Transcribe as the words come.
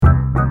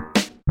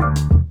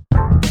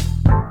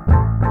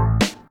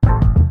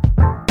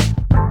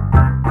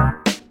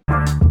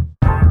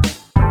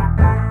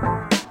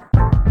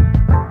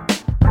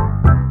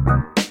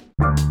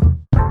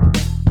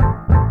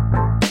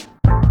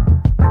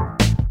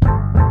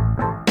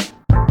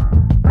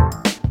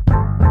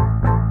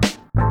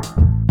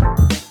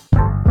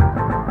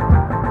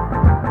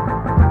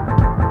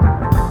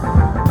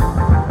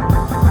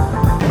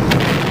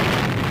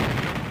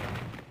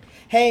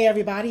Hey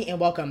everybody, and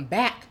welcome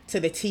back to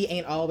the Tea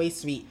Ain't Always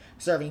Sweet,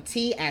 serving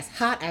tea as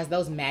hot as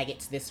those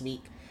maggots this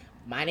week.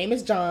 My name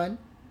is John.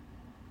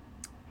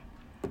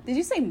 Did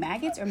you say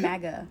maggots or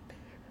MAGA?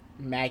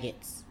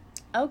 Maggots.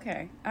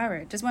 Okay, all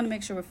right. Just want to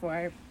make sure before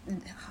I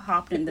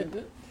hop in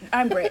the.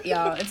 I'm Britt,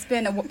 y'all. It's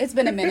been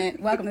a minute.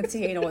 Welcome to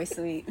Tea Ain't Always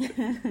Sweet.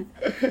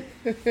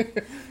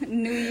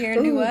 New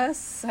year, new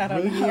us. I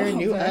don't know. New year,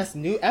 new us,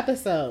 new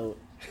episode.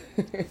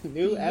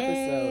 New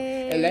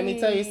episode. And let me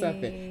tell you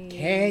something.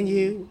 Can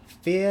you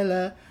feel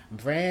a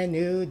brand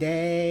new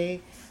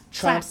day?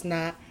 Trump's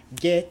not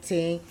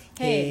getting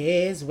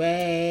his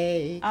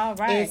way. All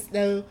right. It's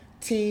no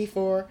tea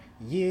for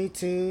you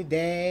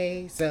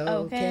today.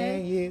 So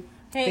can you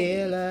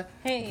feel a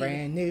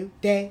brand new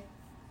day?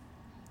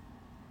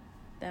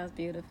 That was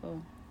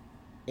beautiful.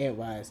 It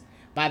was.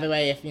 By the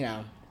way, if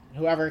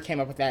whoever came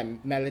up with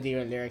that melody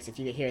or lyrics, if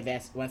you could hear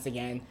this once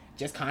again,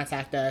 just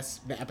contact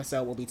us. The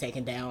episode will be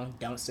taken down.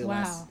 Don't sue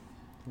us.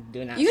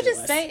 Do not. You sue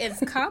just us. say it's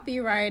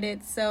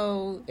copyrighted,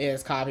 so it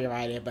is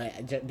copyrighted,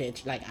 but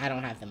bitch, I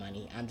don't have the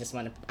money.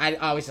 I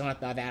always want to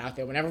throw that out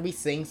there. Whenever we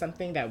sing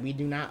something that we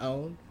do not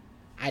own,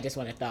 I just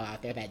want to throw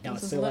out there that don't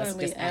sue us.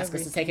 Just ask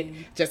us to take it.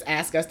 Just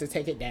ask us to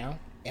take it down,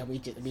 and we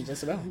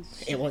just will.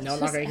 It will no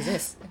longer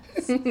exist.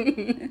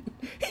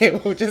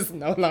 It will just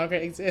no longer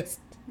exist.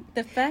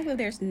 The fact that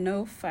there's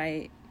no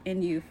fight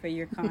in you for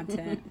your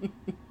content.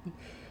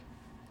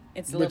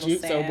 It's a little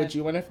sad. So would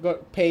you want to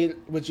pay?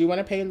 Would you want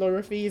to pay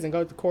lawyer fees and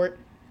go to court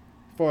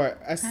for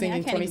us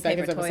singing 20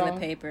 seconds of a song?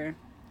 Paper.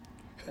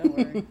 Don't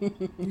worry.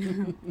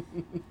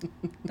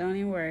 Don't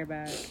even worry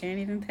about it. Can't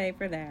even pay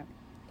for that.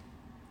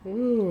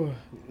 Ooh,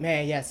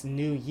 man, yes,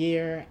 new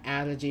year.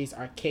 Allergies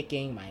are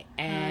kicking my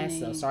ass.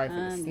 So sorry for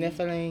the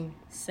sniffling.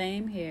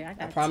 Same here.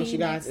 I promise you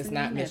guys, it's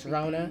not Miss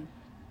Rona.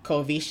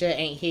 Kovisha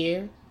ain't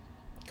here.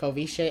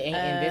 Kovisha ain't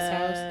in this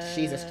house.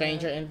 She's a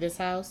stranger in this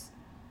house.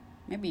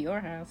 Maybe your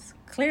house.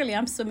 Clearly,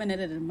 I'm swimming in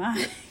it in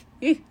mine.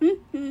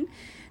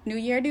 New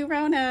year, new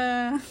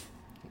Rona.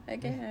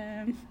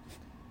 Again.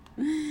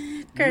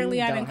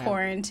 Currently, I'm in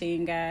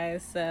quarantine,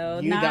 guys. So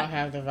you don't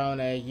have the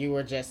Rona. You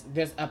were just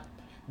there's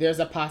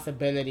a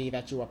possibility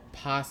that you are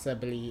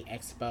possibly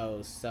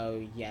exposed.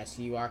 So yes,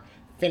 you are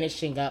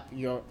finishing up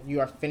your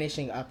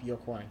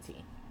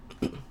quarantine.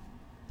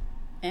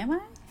 Am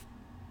I?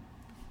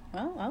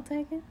 Well, I'll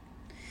take it.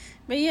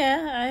 But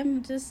yeah,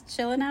 I'm just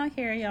chilling out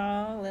here,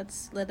 y'all.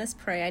 Let us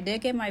pray. I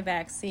did get my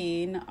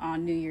vaccine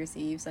on New Year's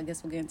Eve, so I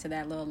guess we'll get into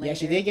that a little later.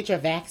 Yes, you did get your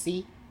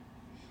vaccine.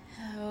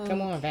 Okay.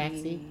 Come on,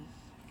 vaccine.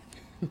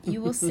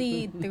 You will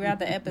see throughout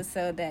the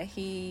episode that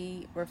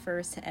he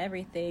refers to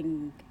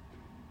everything.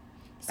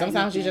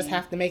 Sometimes you just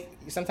have to make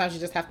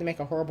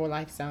a horrible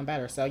life sound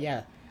better. So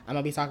yeah, I'm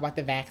gonna be talking about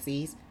the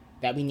vaccines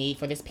that we need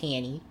for this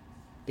panty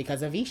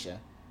because of Visha.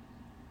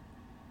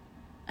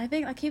 I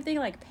keep thinking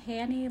like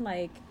panty,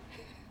 like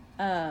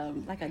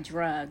a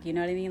drug, you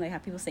know what I mean? Like how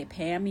people say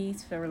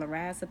Pammies for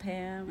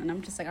lorazepam, and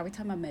I'm just like, are we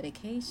talking about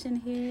medication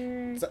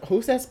here? So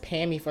who says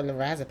Pammy for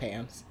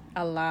lorazepams?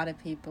 A lot of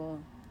people.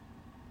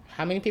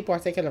 How many people are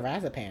taking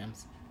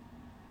lorazepams?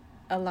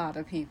 A lot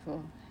of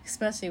people,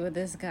 especially with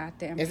this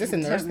goddamn. Is this a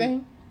nurse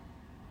thing?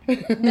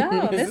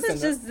 No,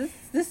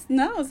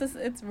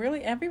 it's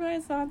really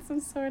everybody's on some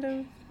sort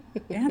of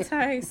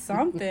anti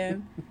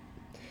something.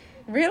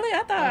 Really?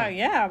 I thought,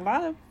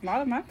 a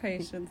lot of my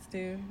patients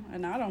do,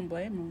 and I don't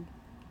blame them.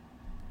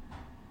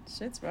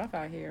 Shit's rough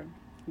out here,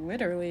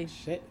 literally.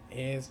 Shit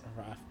is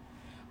rough.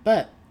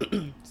 But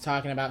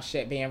talking about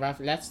shit being rough,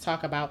 let's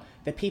talk about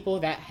the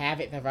people that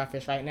have it the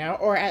roughest right now,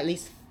 or at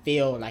least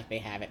feel like they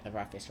have it the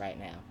roughest right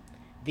now.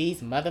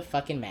 These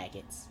motherfucking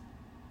maggots.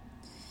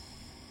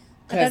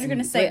 I thought you were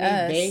gonna say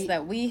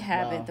that we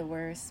have it the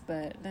worst,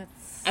 but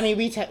that's.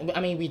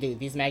 we do.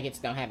 These maggots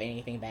don't have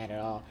anything bad at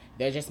all.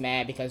 They're just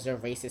mad because their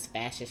racist,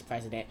 fascist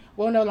president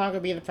will no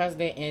longer be the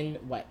president in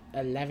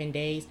 11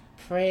 days.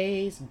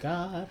 Praise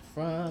God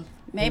from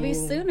maybe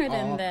sooner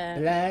than that.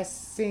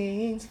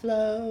 Blessings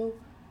flow.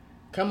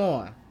 Come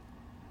on.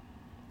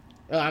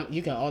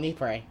 You can only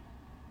pray.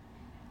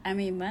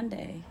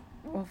 Monday.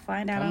 We'll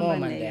find out on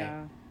Monday,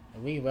 y'all.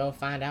 We will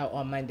find out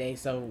on Monday,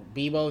 so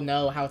we will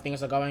know how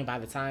things are going by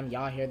the time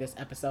y'all hear this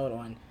episode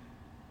on...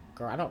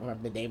 Girl, I don't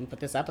remember the day we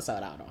put this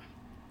episode out on.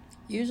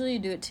 Usually you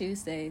do it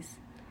Tuesdays.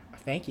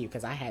 Thank you,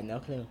 because I had no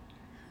clue.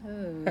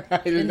 Oh,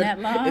 it's been that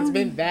long? It's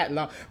been that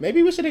long.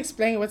 Maybe we should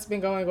explain what's been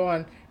going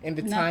on in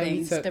the time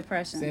we took...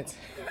 depression. Since...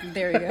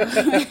 There you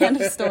go. End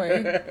of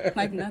story.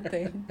 Like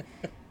nothing.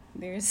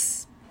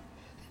 There's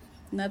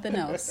nothing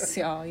else,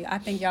 y'all. I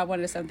think y'all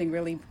wanted something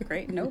really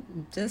great. Nope.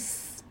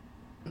 Just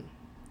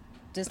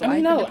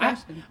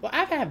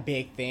I've had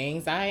big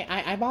things.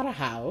 I bought a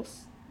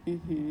house.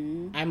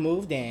 Mm-hmm. I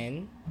moved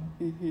in.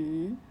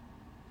 Mm-hmm.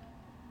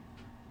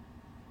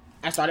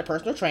 I started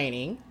personal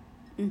training.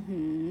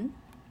 Mm-hmm.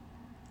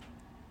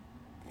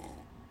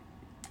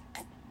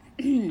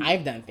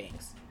 I've done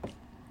things.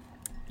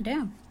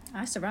 Damn,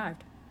 I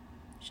survived.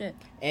 Shit.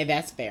 And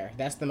that's fair.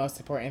 That's the most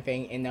important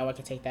thing, and no one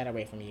can take that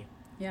away from you.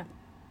 Yeah.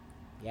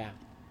 Yeah.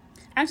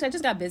 Actually, I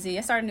just got busy.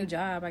 I started a new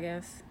job, I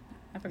guess.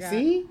 I forgot.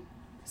 See?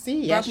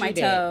 See, yes, broke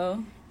my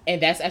toe.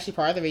 And that's actually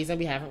part of the reason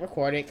we haven't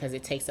recorded, because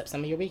it takes up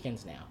some of your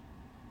weekends now.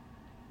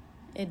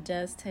 It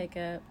does take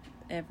up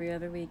every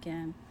other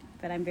weekend,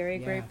 but I'm very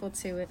grateful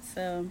to it.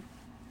 So,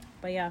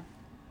 but yeah,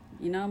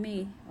 you know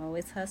me,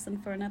 always hustling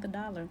for another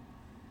dollar.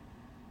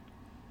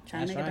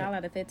 Trying to make a dollar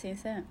out of 15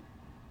 cents.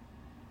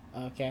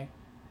 Okay.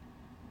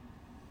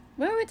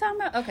 What were we talking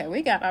about? Okay,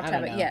 we got off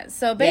topic. Yeah,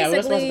 so basically... Yeah, we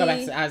were supposed to go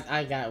back to...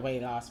 I got way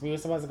lost. We were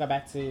supposed to go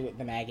back to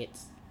the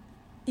maggots.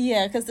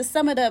 Yeah, because to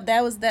sum it up,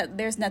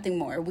 there's nothing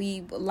more.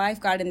 Life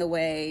got in the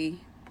way,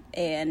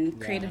 and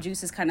creative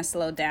juices kind of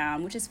slowed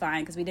down, which is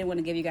fine, because we didn't want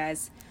to give you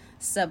guys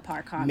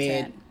subpar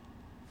content.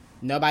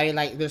 Nobody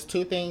there's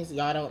two things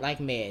y'all don't like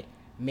mid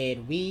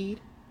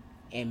weed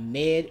and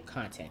mid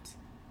content.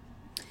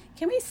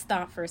 Can we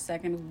stop for a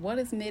second? What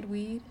is mid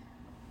weed?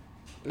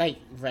 Like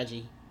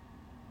Reggie.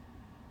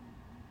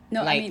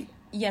 No, I mean,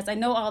 yes, I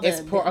know all the.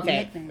 It's poor.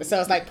 Okay, so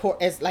it's like poor.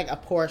 It's like a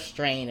poor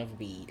strain of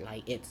weed.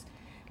 Like it's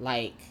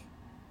like,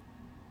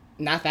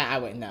 not that I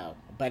would know,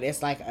 but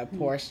it's like a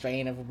poor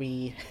strain of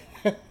weed.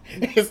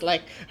 It's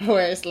like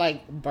where it's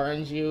like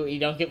burns you. You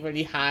don't get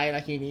really high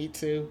like you need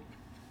to.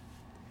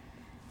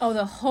 Oh,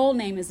 the whole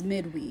name is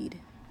midweed.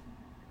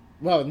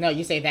 Well, no,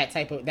 you say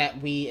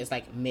that weed is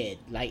like mid,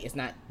 like it's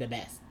not the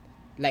best.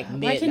 Like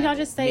mid. Why can't y'all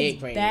just say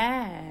it's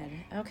bad?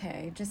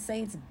 Okay, just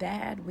say it's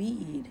bad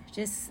weed.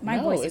 Just my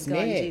voice is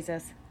going, mid.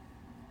 Jesus.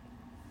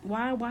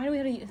 Why do we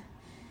have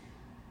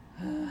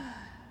to?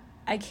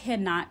 I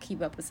cannot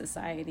keep up with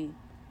society.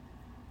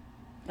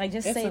 Like,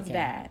 just say it's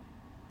bad.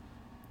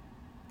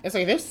 It's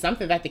like there's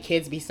something that the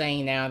kids be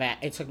saying now that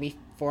it took me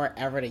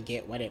forever to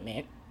get what it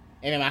meant,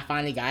 and then when I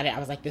finally got it, I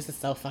was like, this is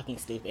so fucking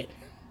stupid.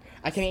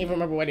 I can't even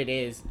remember what it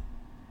is.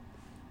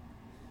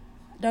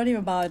 Don't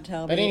even bother to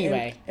tell me. But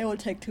anyway. It would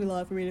take too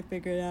long for me to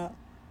figure it out.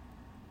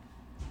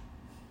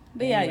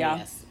 But yeah, y'all.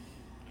 Yes.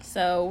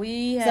 So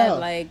we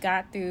had,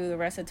 got through the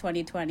rest of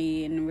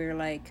 2020, and we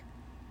were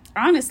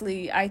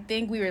honestly, I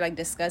think we were,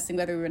 discussing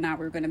whether or not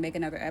we were going to make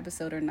another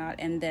episode or not,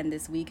 and then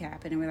this week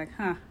happened, and we were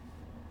like,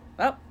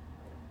 well,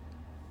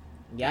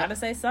 gotta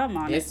say something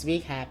on this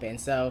week happened.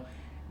 So,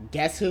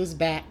 guess who's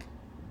back?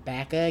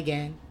 Back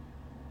again.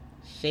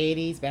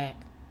 Shady's back.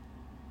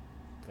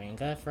 Bring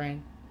a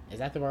friend. Is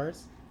that the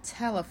words?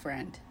 Tell a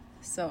friend.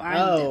 So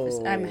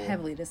I'm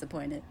heavily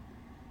disappointed.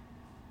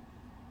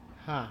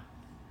 Huh.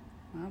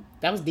 Well,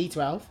 that was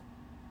D12?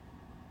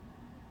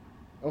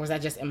 Or was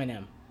that just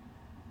Eminem?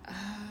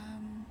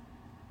 I'm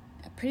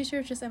pretty sure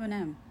it's just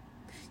Eminem.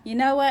 You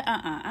know what?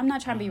 I'm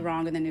not trying to be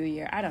wrong in the new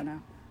year. I don't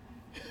know.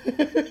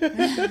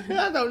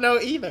 I don't know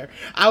either.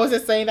 I was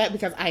just saying that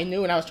because I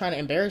knew and I was trying to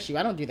embarrass you.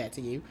 I don't do that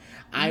to you.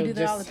 I do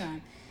that all the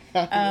time.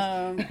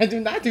 I do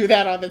not do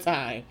that all the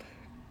time.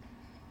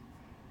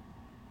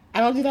 I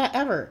don't do that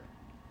ever.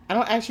 I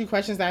don't ask you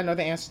questions that I know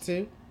the answer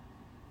to.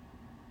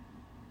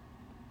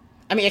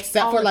 I mean,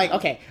 except for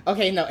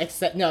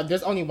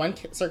there's only one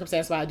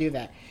circumstance why I do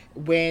that.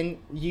 When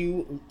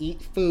you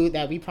eat food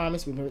that we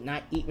promised we would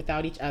not eat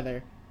without each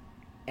other,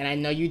 and I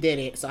know you did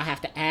it, so I have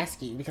to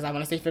ask you because I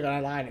want to see if you're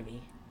going to lie to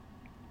me.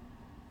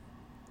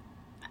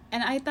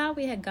 And I thought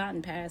we had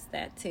gotten past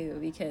that too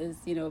because,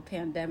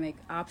 pandemic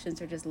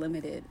options are just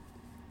limited.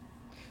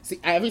 See,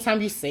 every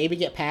time you say we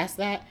get past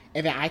that,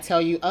 and then I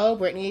tell you, oh,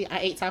 Brittany, I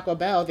ate Taco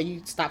Bell, then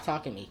you stop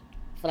talking to me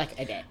for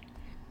a day.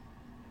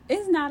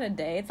 It's not a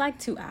day.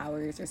 It's 2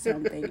 hours or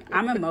something.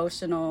 I'm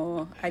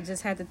emotional. I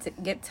just had to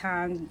get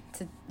time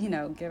to,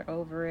 get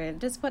over it.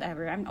 Just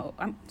whatever.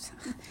 I'm.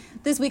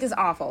 This week is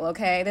awful,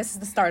 okay? This is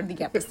the start of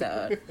the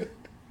episode.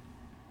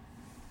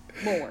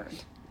 Lord.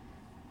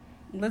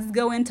 Let's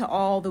go into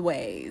all the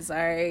ways, all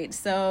right?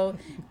 So,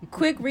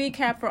 quick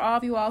recap for all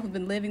of you all who've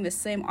been living the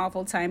same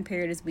awful time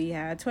period as we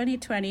had.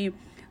 2020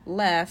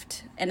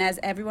 left, and as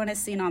everyone has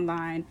seen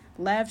online,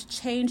 left,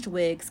 changed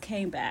wigs,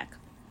 came back.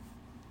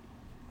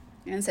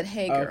 And said,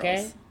 hey, girls.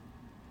 Okay.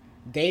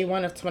 Day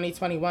 1 of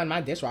 2021,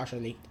 my dishwasher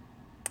leaked.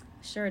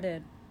 Sure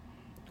did.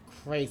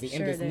 Crazy.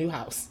 Sure in this new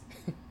house.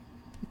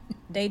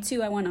 Day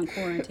 2, I went on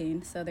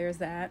quarantine, so there's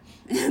that.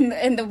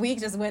 And the week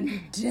just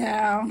went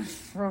down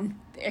from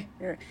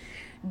there.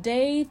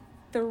 Day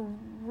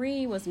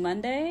 3 was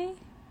Monday?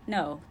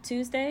 No,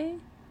 Tuesday?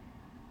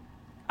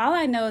 All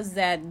I know is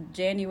that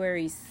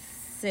January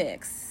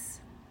 6th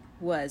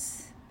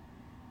was...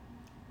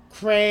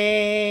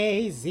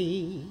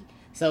 crazy.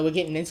 So we're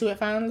getting into it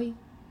finally?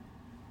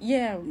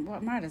 Yeah,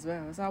 well, might as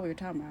well. That's all we were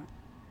talking about.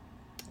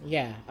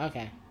 Yeah,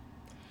 okay.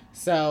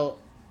 So,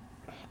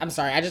 I'm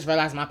sorry. I just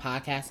realized my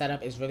podcast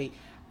setup is really...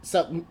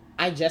 So,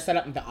 I just set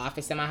up the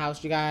office in my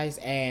house, you guys.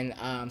 And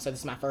so this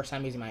is my first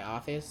time using my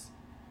office.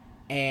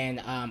 And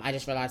I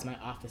just realized my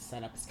office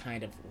setup is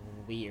kind of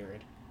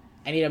weird.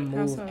 I need to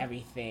move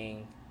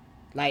everything.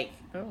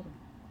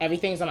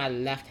 Everything's on my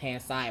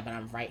left-hand side, but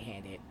I'm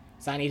right-handed.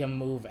 So I need to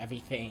move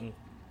everything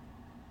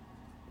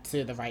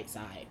to the right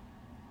side.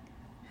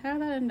 How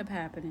did that end up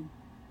happening?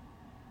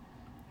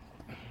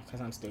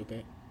 Because I'm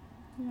stupid.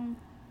 Mm.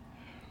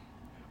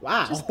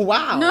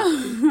 Wow.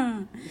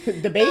 No.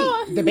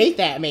 Debate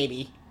that,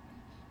 maybe.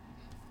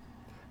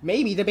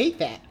 Maybe debate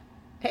that.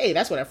 Hey,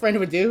 that's what a friend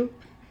would do.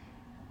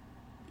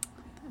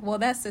 Well,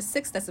 that's the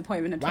 6th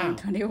disappointment of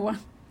 2021.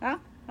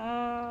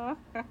 No,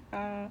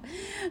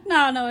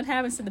 it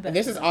happens to the best.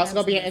 This is also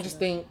going to be an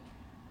interesting...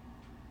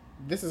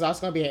 This is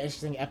also going to be an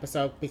interesting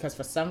episode because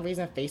for some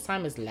reason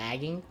FaceTime is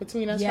lagging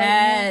between us.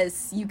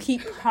 Yes, you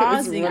keep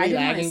pausing. Really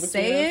I didn't want to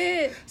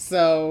say it.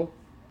 So,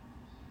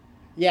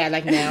 yeah,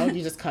 like now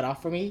you just cut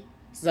off for me.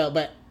 So,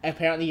 but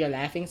apparently you're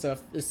laughing. So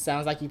if it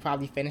sounds like you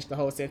probably finished the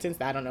whole sentence.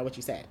 I don't know what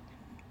you said.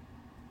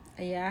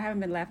 Yeah, I haven't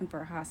been laughing for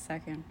a hot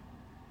second.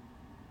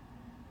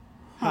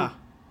 Huh.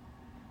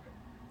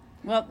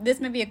 Well,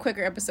 this may be a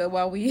quicker episode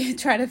while we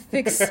try to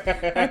fix our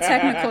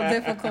technical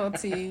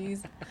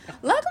difficulties.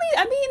 Luckily,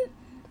 I mean,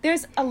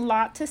 there's a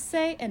lot to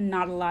say and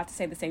not a lot to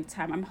say at the same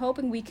time. I'm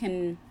hoping we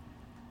can...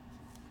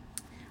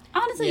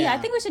 Honestly, yeah, I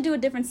think we should do a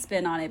different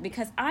spin on it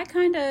because I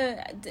kind of...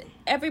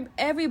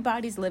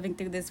 Everybody's living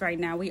through this right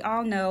now. We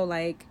all know,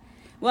 like...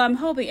 Well, I'm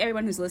hoping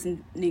everyone who's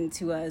listening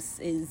to us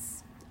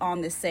is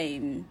on the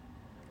same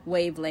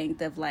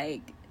wavelength of,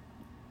 like,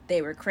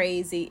 they were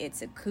crazy,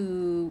 it's a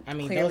coup, I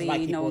mean, clearly those white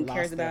people no one cares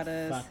lost about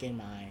their us. Fucking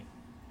mind.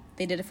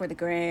 They did it for the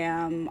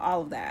gram,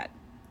 all of that.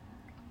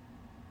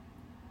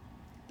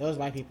 Those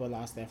white people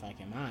lost their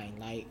fucking mind.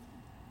 Like,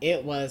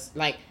 it was,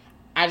 like,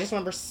 I just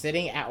remember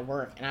sitting at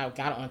work, and I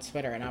got on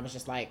Twitter, and I was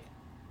just like,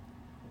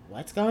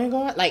 what's going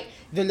on? Like,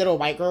 the little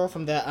white girl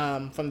from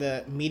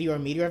the Meteor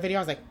video,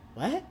 I was like,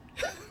 what?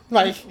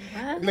 Like,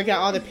 what? Looking at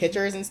all the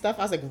pictures and stuff,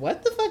 I was like,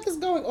 what the fuck is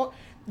going on?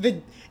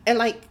 And,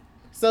 like,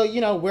 so,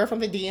 you know, we're from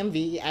the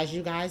DMV, as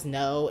you guys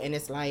know, and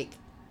it's like,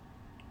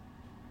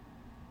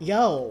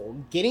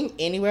 yo, getting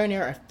anywhere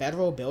near a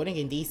federal building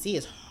in D.C.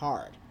 is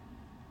hard.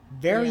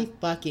 Very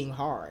fucking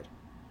hard.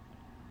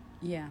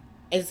 Yeah.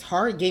 It's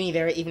hard getting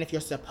there even if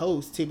you're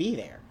supposed to be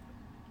there.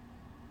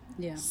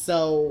 Yeah.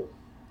 So,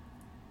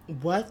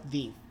 what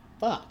the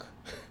fuck?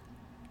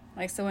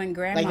 Like, so when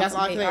Grandma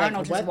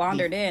Arnold just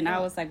wandered in, I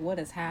was like, what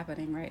is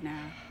happening right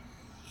now?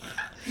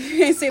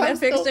 You see that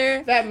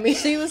picture?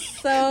 She was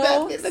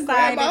so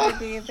excited to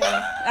be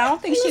there. I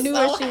don't think she knew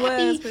where she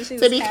was, but she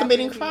was to be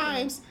committing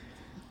crimes.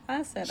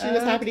 I said, she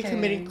was happy to be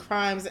committing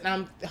crimes, and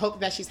I'm hoping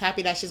that she's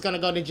happy that she's gonna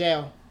go to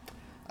jail.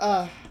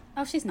 Oh,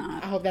 she's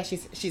not. I hope that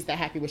she's that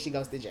happy when she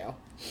goes to jail.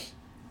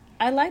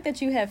 I like that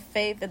you have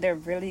faith that they're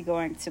really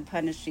going to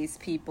punish these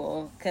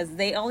people because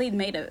they only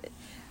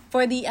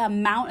for the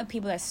amount of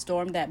people that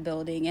stormed that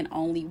building and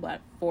only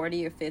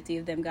 40 or 50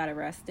 of them got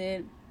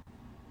arrested.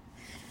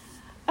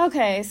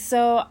 Okay,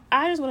 so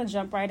I just want to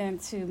jump right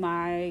into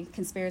my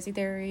conspiracy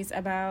theories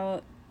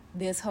about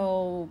this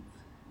whole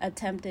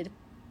attempted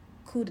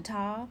coup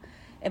d'etat,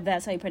 if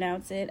that's how you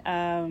pronounce it,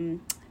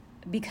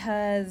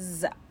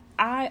 because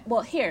my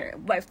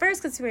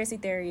first conspiracy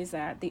theory is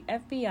that the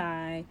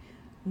FBI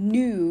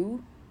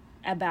knew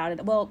about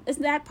it. Well,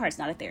 that part's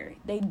not a theory.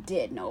 They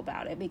did know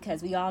about it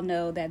because we all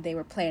know that they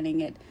were planning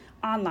it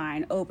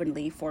online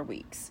openly for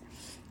weeks.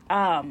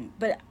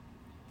 But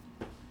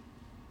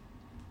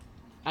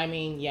I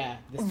mean, yeah,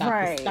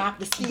 stop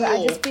the steal. But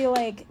I just feel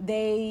like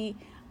they...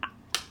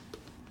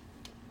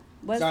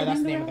 That's the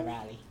name of the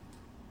rally.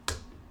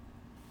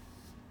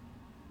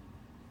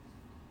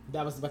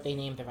 That was what they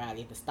named the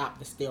rally, the Stop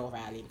the Steal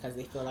rally, because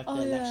they feel like the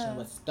election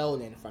was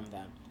stolen from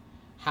them.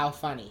 How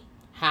funny.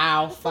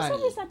 How funny. For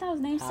some reason I thought it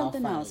was named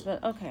something else,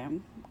 but okay,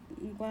 I'm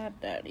glad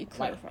that you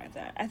clarified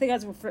that. I think I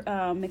was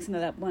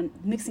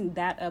mixing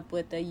that up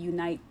with the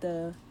Unite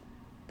the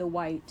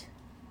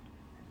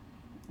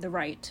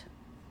Right.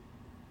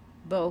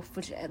 Both,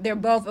 which they're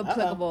both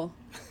applicable.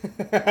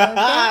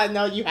 Okay.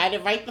 No, you had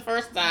it right the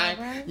first time.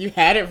 Right. You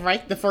had it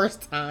right the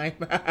first time.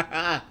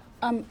 I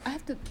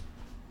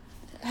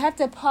have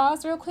to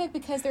pause real quick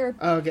because there are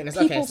oh goodness.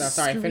 Okay, so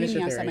sorry. Finish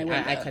your theory.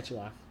 I cut you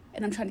off.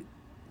 And I'm trying to.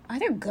 Are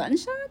there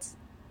gunshots?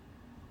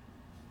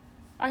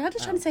 Are y'all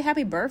just trying to say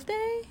happy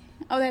birthday?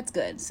 Oh, that's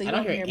good. So you I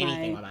don't hear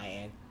anything on my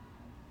end.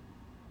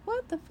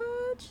 What the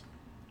fudge?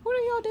 What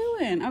are y'all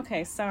doing?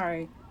 Okay,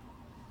 sorry.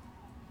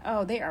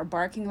 Oh, they are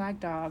barking like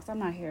dogs. I'm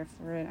not here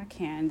for it. I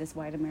can't in this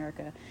white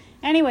America.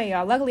 Anyway,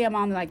 y'all, luckily I'm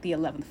on like the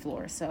 11th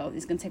floor, so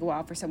it's going to take a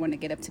while for someone to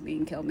get up to me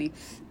and kill me.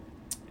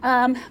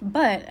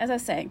 But as I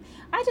was saying,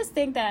 I just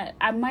think that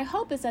my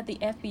hope is that the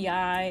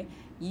FBI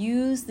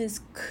use this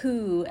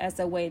coup as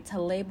a way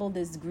to label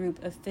this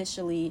group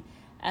officially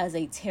as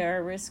a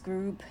terrorist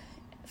group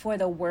for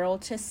the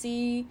world to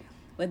see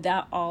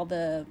without all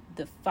the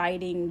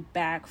fighting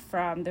back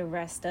from the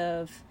rest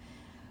of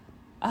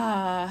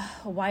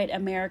white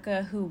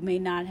America who may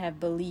not have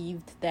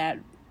believed that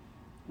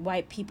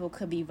white people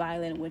could be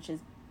violent, which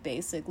is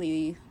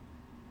basically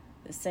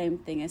the same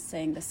thing as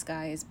saying the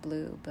sky is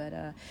blue. But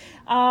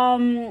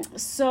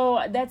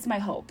so that's my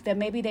hope, that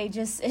maybe they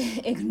just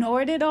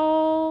ignored it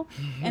all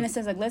and it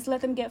says like, let's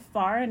let them get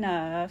far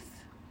enough.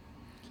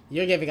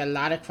 You're giving a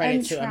lot of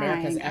credit to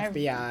America's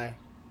FBI.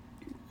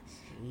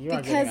 You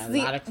are giving a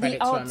lot of credit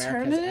to America's FBI.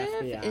 The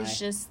alternative is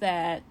just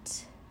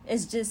that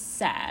it's just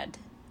sad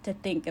to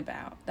think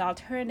about. The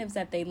alternative is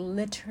that they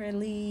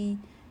literally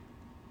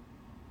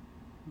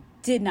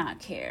did not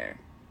care.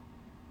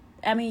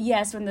 I mean,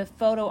 yes, from the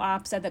photo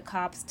ops that the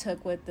cops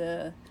took with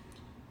the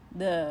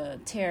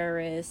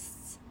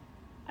terrorists,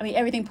 I mean,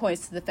 everything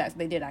points to the fact that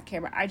they did not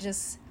care. But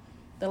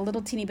the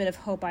little teeny bit of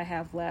hope I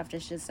have left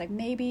is just like,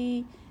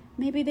 maybe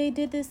they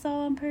did this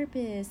all on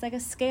purpose, like a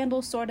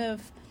scandal sort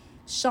of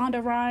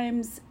Shonda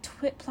Rhimes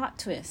plot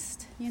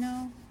twist, you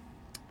know?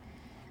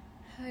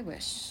 I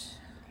wish.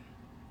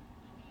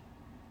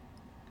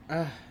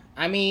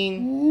 I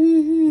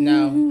mean,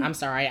 no, I'm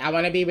sorry. I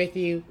want to be with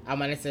you. I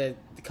wanted to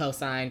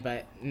co-sign,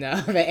 but no,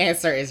 the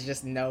answer is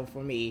just no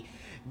for me.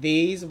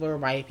 These were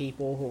white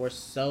people who were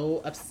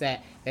so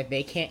upset that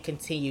they can't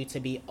continue to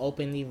be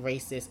openly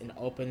racist and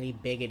openly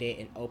bigoted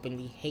and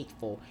openly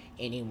hateful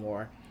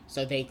anymore.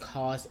 So they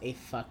caused a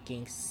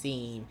fucking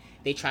scene.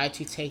 They tried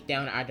to take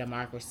down our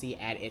democracy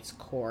at its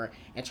core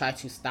and try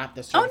to stop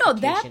the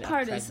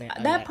certification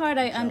that part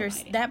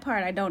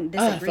I don't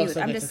disagree with.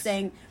 I'm just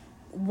saying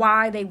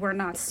why they were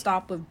not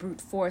stopped with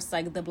brute force,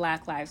 like the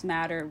Black Lives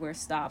Matter were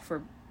stopped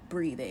for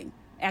breathing.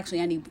 Actually,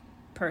 any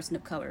person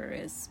of color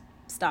is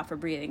stopped for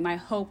breathing. My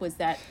hope was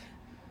that,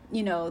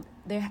 you know,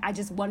 I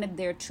just wanted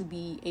there to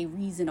be a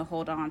reason to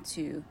hold on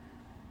to,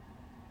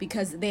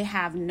 because they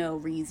have no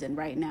reason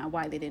right now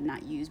why they did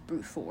not use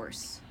brute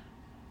force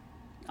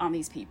on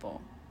these people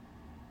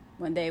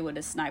when they would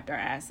have sniped our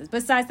asses.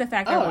 Besides the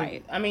fact they're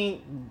white. I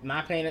mean,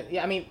 my opinion.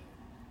 Yeah, I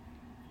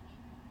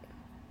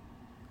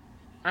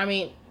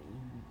mean,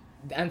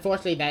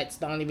 unfortunately, that's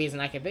the only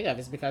reason I can think of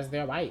is because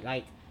they're white.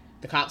 Like,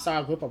 the cops saw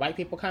a group of white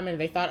people coming, and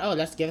they thought, oh,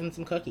 let's give them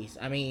some cookies.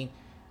 I mean,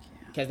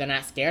 because they're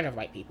not scared of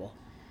white people.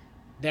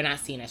 They're not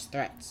seen as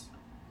threats.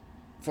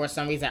 For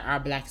some reason, our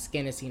black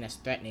skin is seen as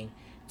threatening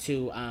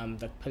to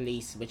the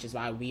police, which is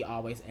why we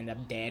always end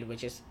up dead,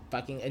 which is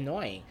fucking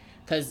annoying.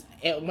 Because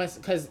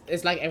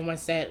it's like everyone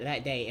said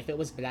that day, if it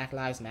was Black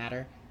Lives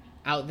Matter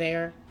out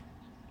there,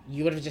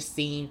 you would have just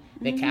seen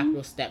the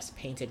Capitol steps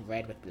painted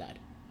red with blood.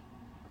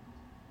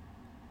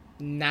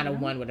 Not a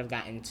one would have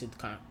gotten to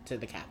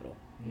the Capitol.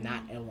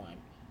 Not a one.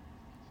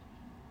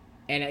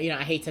 And, you know,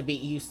 I hate to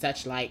use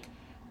such, like,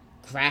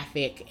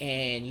 graphic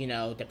and, you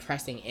know,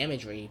 depressing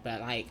imagery,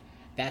 but, like,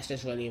 that's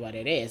just really what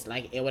it is.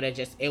 Like, it would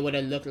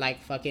have looked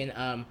like fucking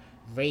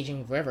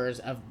raging rivers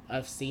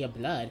of sea of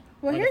blood.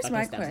 Well, here's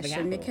my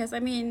question, because,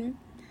 I mean,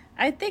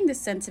 I think the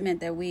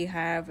sentiment that we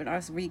have and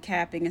us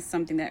recapping is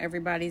something that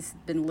everybody's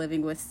been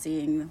living with,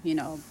 seeing, you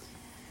know,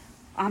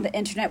 on the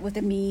internet with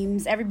the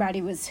memes. Everybody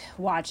was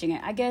watching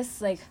it. I guess,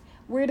 like,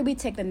 where do we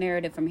take the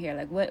narrative from here?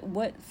 Like,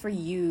 what for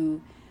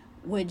you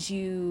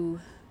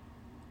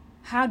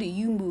how do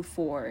you move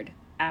forward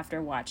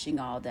after watching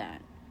all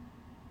that?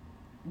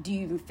 Do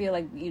you feel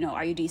like, you know,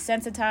 are you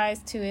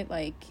desensitized to it?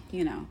 Like,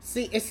 you know.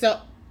 See, it's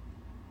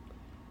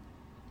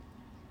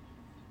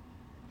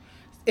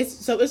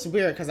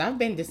weird because I've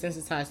been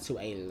desensitized to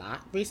a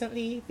lot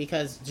recently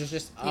because there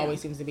just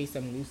always seems to be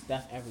some new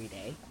stuff every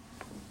day.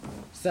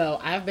 So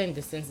I've been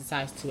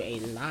desensitized to a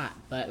lot,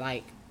 but,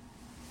 like,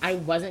 I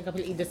wasn't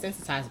completely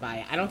desensitized by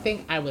it. I don't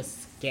think I was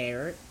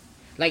scared.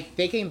 Like,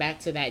 thinking back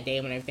to that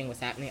day when everything was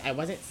happening, I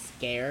wasn't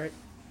scared.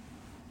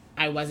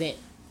 I wasn't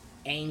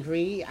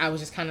angry. I was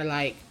just kind of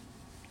like,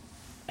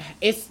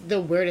 it's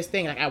the weirdest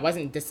thing. Like, I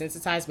wasn't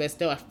desensitized, but it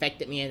still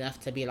affected me enough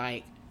to be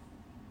like,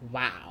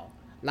 wow.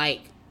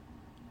 Like,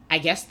 I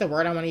guess the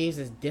word I want to use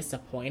is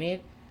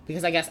disappointed,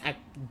 because I guess I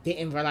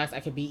didn't realize I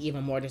could be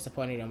even more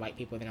disappointed in white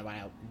people than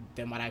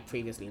what I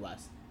previously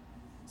was.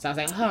 So I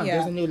was like,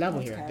 there's a new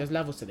level here. There's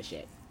levels to the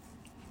shit.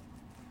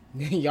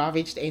 Y'all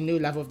reached a new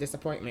level of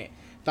disappointment.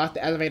 Thought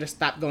the elevator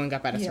stopped going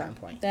up at a certain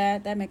point.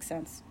 That makes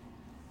sense.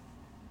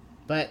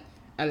 But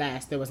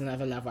alas, there was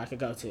another level I could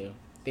go to.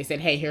 They said,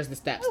 "Hey, here's the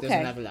steps." Okay.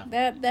 There's another level.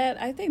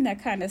 That I think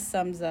that kind of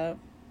sums up.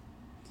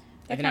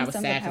 And then I was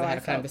sad because I had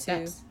to climb the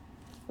steps.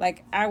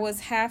 Like, I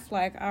was half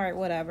like, all right,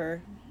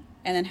 whatever,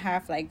 and then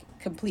half like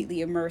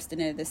completely immersed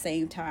in it at the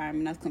same time,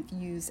 and I was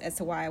confused as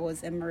to why I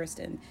was immersed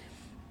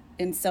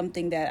in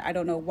something that I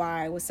don't know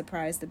why I was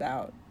surprised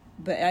about,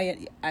 but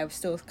I was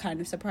still kind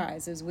of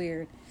surprised. It was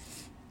weird.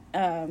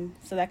 So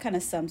that kind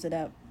of sums it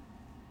up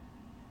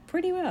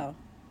pretty well.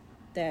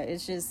 That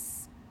it's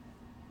just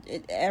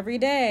every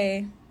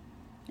day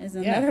is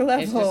another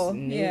level. It's just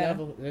new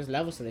level. There's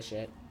levels to this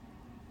shit.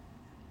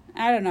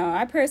 I don't know.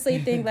 I personally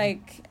think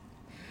like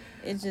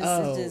it's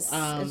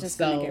just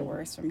gonna get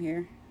worse from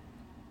here.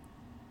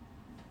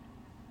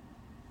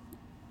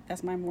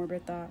 That's my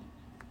morbid thought.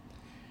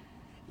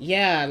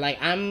 Yeah, like,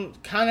 I'm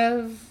kind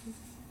of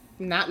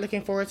not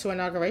looking forward to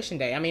Inauguration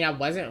Day. I mean, I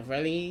wasn't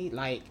really,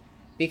 like,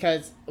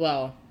 because,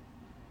 well,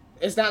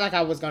 it's not like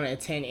I was going to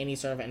attend any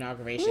sort of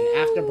inauguration. Ooh.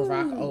 After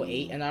Barack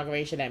 08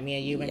 inauguration that me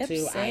and you went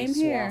to, I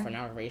swore off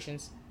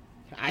inaugurations.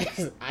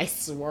 I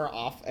swore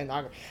off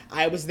inauguration.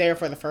 I was there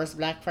for the first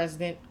black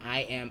president.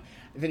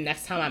 The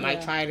next time I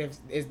might try it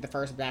is the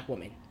first black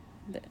woman.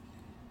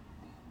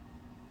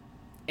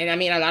 And, I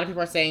mean, a lot of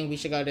people are saying we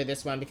should go to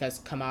this one because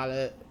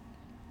Kamala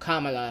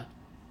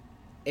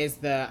is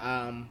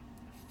the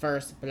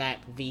first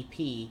black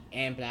VP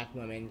and black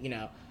woman, you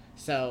know.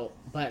 So,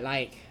 but,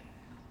 like,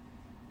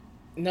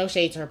 no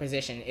shade to her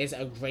position. It's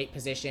a great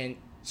position.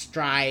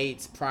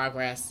 strides,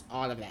 progress,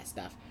 all of that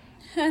stuff.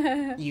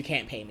 You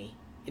can't pay me.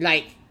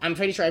 Like, I'm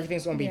pretty sure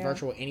everything's going to be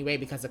virtual anyway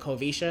because of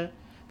Covisha,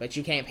 but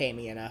you can't pay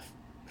me enough.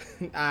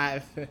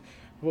 That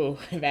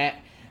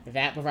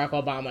Barack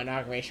Obama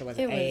inauguration was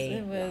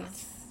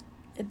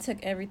it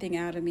took everything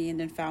out of me and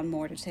then found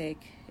more to take.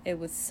 It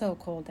was so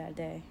cold that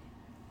day.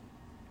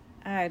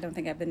 I don't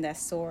think I've been that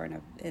sore in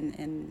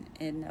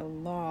a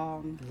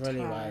long time. Really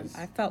was.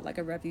 I felt like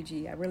a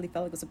refugee. I really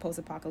felt like it was a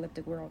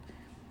post-apocalyptic world.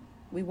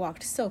 We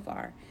walked so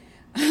far.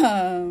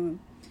 And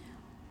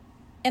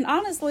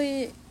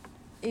honestly,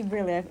 I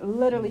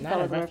literally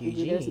felt like a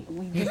refugee.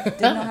 We just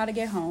didn't know how to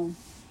get home.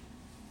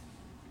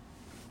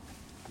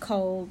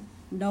 Cold,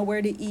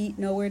 nowhere to eat,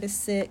 nowhere to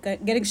sit,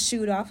 getting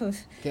shooed off of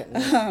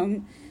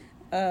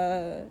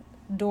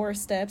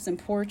doorsteps and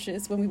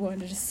porches when we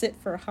wanted to just sit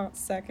for a hot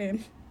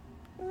second.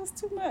 It was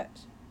too much.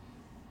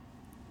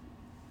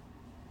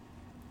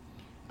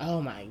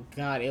 Oh my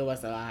God, it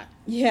was a lot.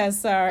 Yeah,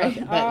 sorry. Okay,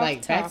 but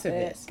like back to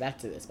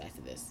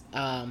this.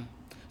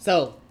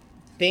 So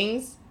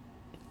things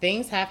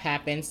have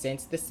happened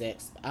since the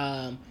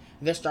 6th.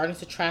 They're starting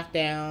to track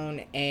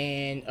down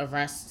and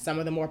arrest some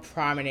of the more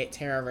prominent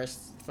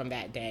terrorists from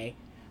that day.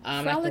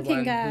 Like the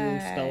one who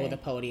stole the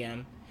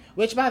podium.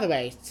 Which, by the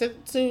way, to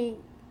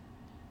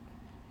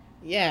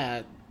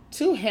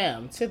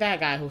that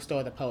guy who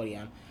stole the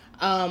podium.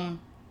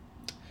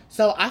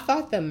 So I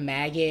thought the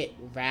maggot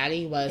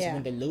rally was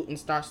when the looting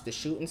starts, the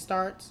shooting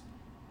starts.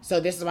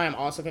 So this is why I'm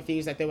also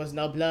confused that there was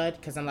no blood,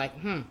 because I'm like,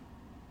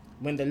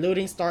 when the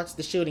looting starts,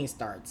 the shooting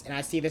starts. And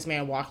I see this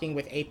man walking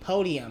with a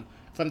podium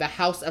from the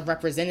House of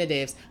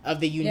Representatives of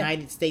the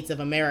United States of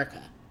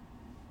America.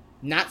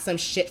 Not some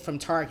shit from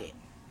Target.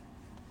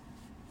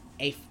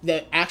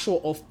 The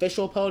actual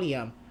official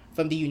podium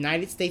from the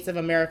United States of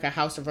America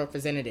House of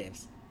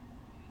Representatives.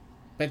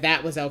 But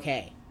that was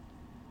okay.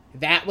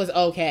 That was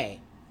okay.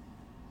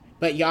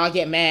 But y'all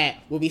get mad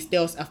when we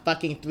steal a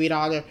fucking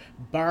 $3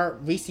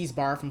 Reese's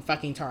bar from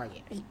fucking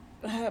Target.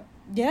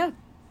 Yeah.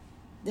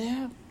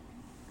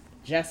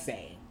 Just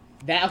saying.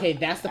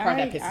 That's the part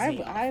that pisses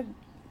me off.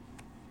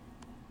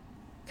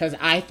 Because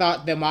I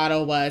thought the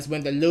motto was,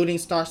 when the looting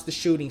starts, the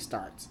shooting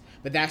starts.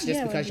 But that's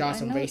just because y'all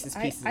some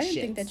racist pieces of shit. I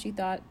didn't think that you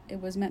thought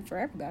it was meant for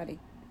everybody.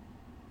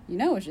 You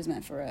know it's just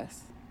meant for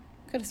us.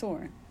 Could have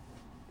sworn.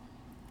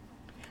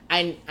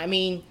 I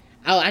mean,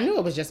 I knew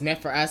it was just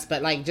meant for us,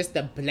 but like just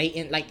the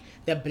blatant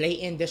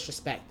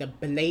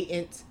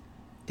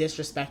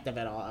disrespect, of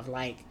it all, of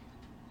like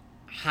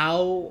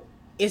how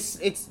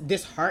it's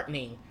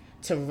disheartening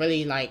to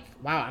really like,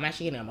 wow, I'm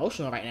actually getting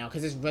emotional right now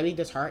because it's really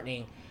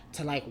disheartening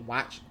to like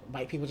watch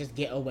white people just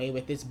get away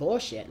with this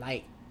bullshit.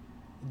 Like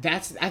I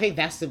think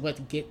that's what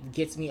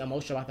gets me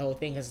emotional about the whole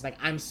thing, because it's like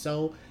I'm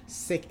so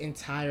sick and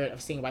tired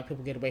of seeing white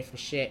people get away from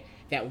shit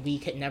that we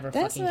could never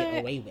get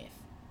away with.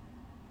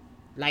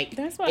 Like,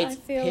 that's why I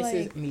feel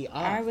pisses like me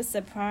off. I was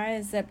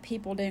surprised that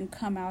people didn't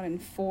come out in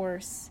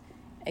force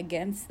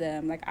against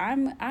them. Like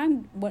I'm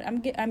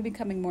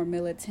becoming more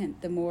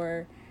militant the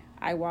more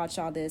I watch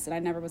all this, and I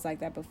never was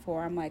like that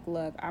before. I'm like,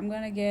 look, I'm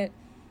gonna get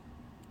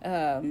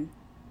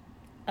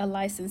a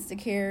license to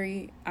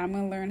carry. I'm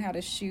gonna learn how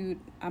to shoot.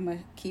 I'm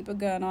gonna keep a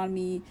gun on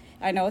me.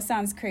 I know it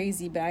sounds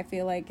crazy, but I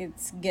feel like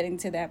it's getting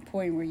to that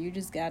point where you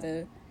just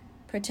gotta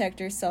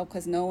protect yourself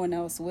because no one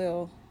else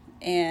will.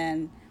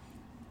 And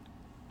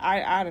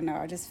I don't know.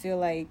 I just feel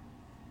like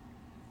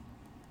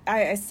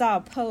I saw a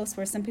post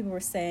where some people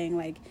were saying,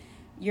 like,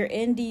 you're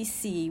in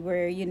D.C.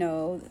 where, you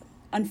know,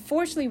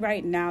 unfortunately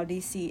right now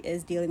D.C.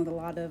 is dealing with a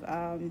lot of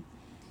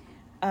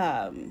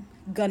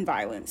gun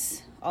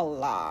violence. A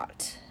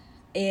lot.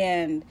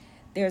 And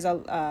there's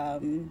a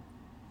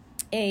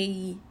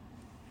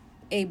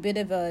bit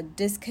of a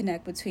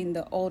disconnect between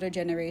the older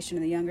generation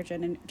and the younger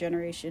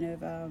generation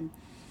of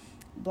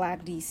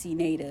Black D.C.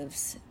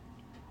 natives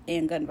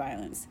and gun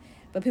violence.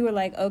 But people are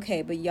like,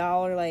 okay, but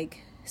y'all are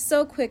like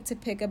so quick to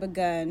pick up a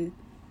gun,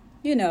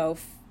 you know,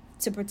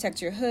 to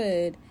protect your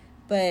hood,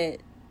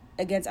 but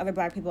against other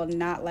Black people,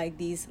 not like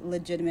these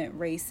legitimate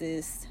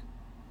racist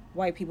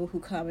white people who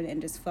come in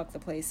and just fuck the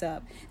place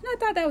up. And I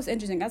thought that was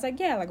interesting. I was like,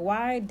 yeah, like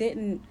why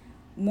didn't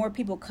more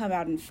people come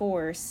out in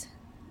force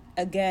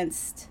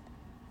against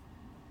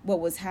what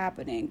was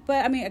happening?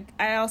 But I mean,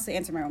 I also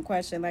answered my own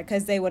question, like,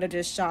 because they would have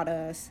just shot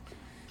us.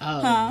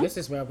 Oh, this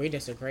is where we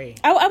disagree.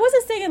 I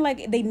wasn't saying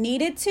like they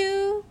needed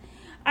to.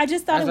 I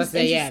just thought it was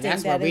interesting. Yeah,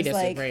 that's where we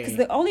disagree. Because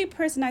the only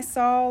person I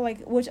saw,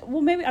 like,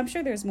 maybe I'm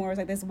sure there's more, was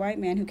like this white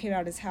man who came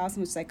out of his house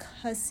and was like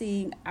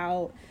cussing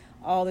out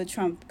all the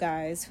Trump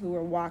guys who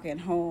were walking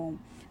home.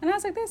 And I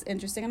was like, that's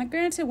interesting. And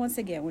granted, once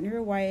again, when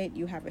you're white,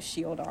 you have a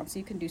shield on, so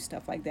you can do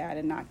stuff like that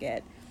and not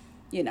get,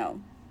 you know,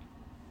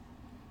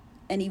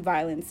 any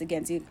violence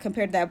against you,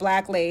 compared to that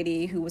Black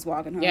lady who was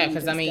walking home. Yeah,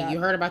 because I mean, you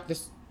heard about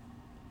this.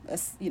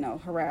 You know,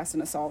 harassed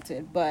and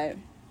assaulted, but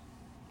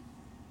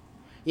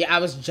yeah, I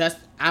was just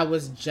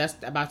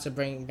about to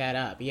bring that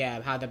up.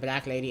 Yeah, how the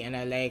Black lady in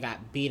LA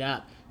got beat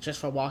up just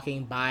for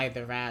walking by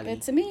the rally.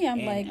 But to me,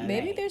 I'm like, LA.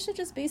 Maybe there should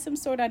just be some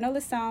sort of, I know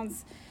this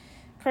sounds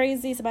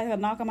crazy. Somebody's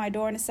gonna knock on my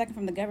door in a second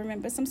from the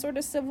government, but some sort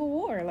of civil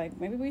war. Like,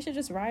 maybe we should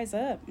just rise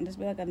up and just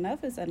be like,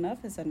 enough is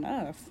enough is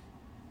enough.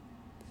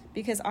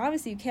 Because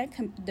obviously you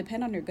can't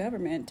depend on your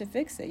government to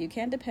fix it. You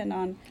can't depend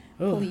on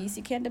police.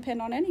 You can't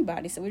depend on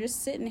anybody. So we're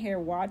just sitting here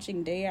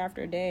watching day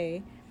after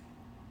day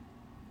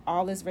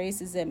all this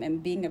racism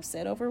and being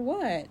upset over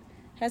what?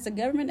 Has the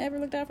government ever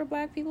looked out for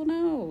black people?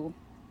 No.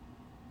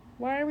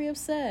 Why are we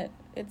upset?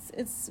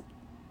 It's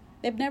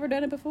they've never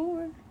done it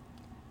before.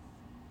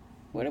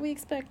 What are we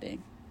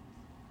expecting?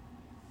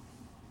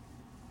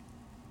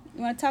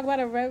 You want to talk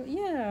about a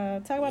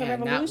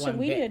revolution?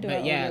 We need to do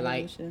a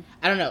revolution. Like,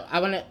 I don't know.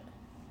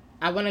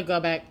 I want to go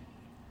back.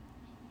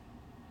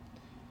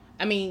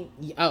 I mean,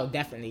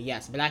 definitely,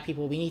 yes. Black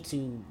people, we need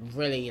to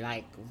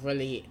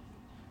really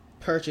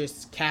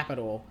purchase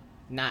capital,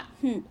 not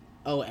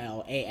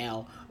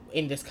OLAL,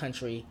 in this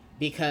country.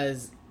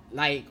 Because,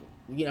 like,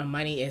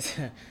 money is...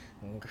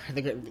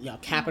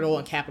 capital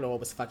and capital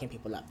was fucking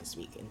people up this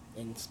week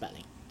in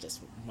spelling.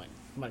 Just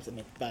wanted to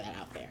throw that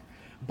out there.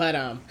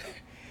 But,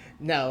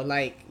 no,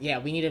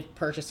 we need to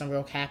purchase some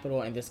real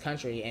capital in this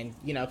country. And,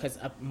 because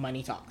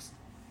money talks.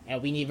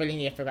 And we really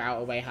need to figure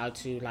out a way how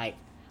to,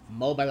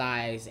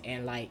 mobilize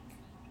and,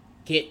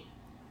 get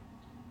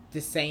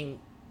the same...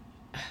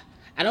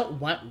 I don't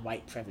want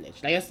white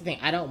privilege. That's the thing.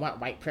 I don't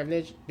want white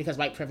privilege because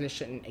white privilege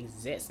shouldn't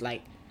exist.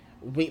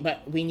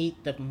 But we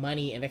need the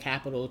money and the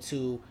capital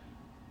to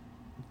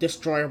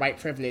destroy white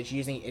privilege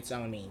using its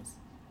own means.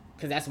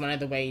 Because that's one of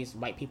the ways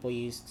white people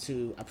use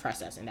to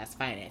oppress us, and that's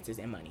finances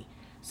and money.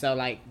 So,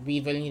 we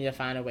really need to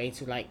find a way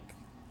to,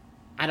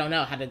 I don't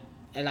know how to...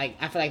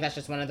 I feel like that's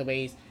just one of the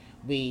ways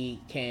we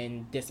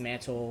can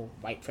dismantle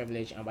white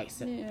privilege and white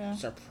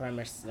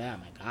supremacy. Oh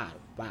my God,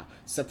 wow,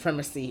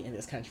 supremacy in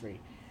this country.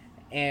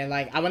 And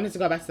I wanted to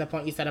go back to the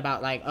point you said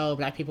about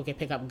black people can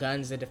pick up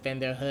guns to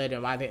defend their hood,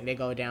 and why didn't they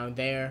go down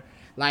there?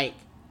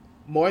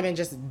 More than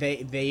just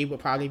they would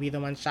probably be the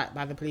ones shot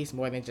by the police.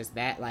 More than just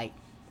that,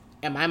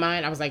 in my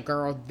mind, I was like,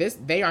 girl,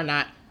 they are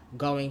not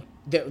going.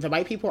 The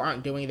white people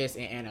aren't doing this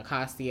in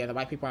Anacostia. The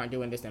white people aren't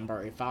doing this in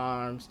Bury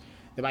Farms.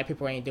 The white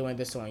people ain't doing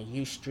this on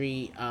U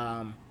Street.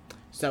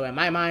 So in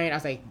my mind, I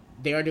was like,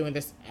 they are doing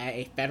this at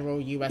a federal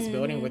U.S.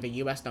 building where the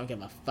U.S. don't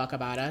give a fuck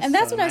about us. And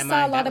that's what I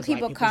saw a lot of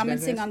people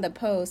commenting on the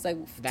post,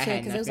 because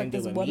there was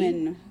this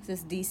woman,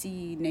 this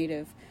D.C.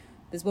 native,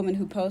 this woman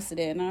who posted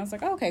it, and I was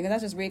like, okay, because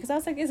that's just read, because I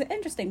was like, it's an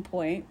interesting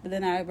point, but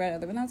then I read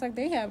other, and I was like,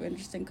 they have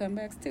interesting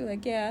comebacks too,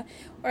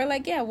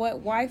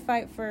 why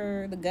fight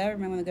for the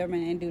government when the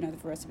government ain't doing nothing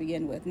for us to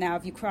begin with? Now,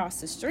 if you cross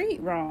the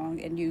street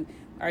wrong and you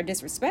are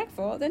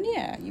disrespectful, then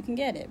yeah, you can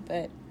get it,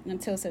 but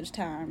until such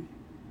time,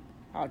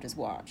 I'll just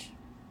watch.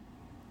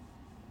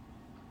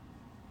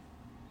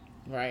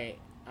 Right.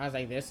 I was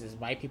like, this is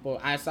white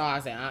people. I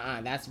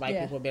said, that's white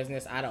people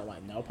business. I don't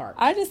want no part.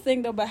 I just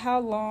think, though, but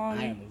how long...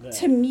 I am good.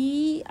 To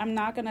me, I'm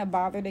not going to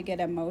bother to get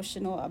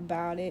emotional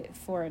about it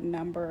for a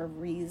number of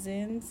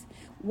reasons.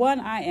 One,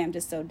 I am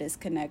just so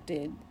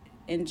disconnected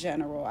in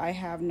general. I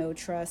have no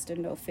trust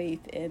and no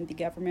faith in the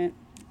government.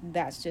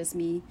 That's just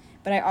me.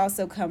 But I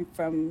also come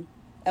from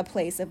a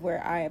place of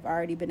where I have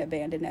already been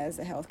abandoned as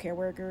a healthcare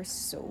worker,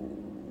 so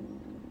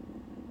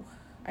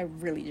I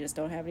really just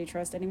don't have any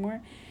trust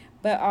anymore.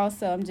 But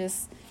also,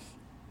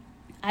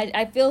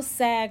 I feel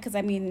sad because,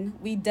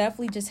 we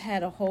definitely just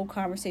had a whole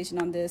conversation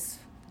on this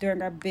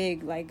during our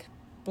big,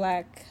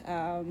 Black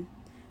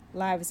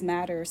Lives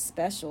Matter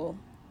special,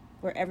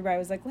 where everybody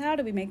was like, well, how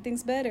do we make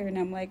things better? And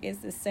I'm like, it's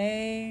the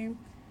same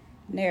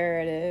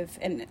narrative,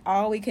 and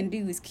all we can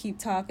do is keep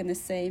talking the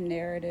same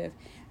narrative.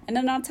 And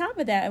then on top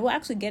of that, we'll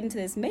actually get into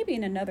this maybe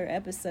in another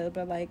episode,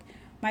 but,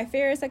 my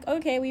fear is,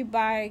 okay, we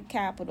buy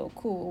capital,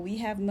 cool. We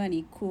have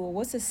money, cool.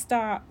 What's to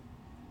stop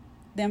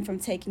them from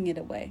taking it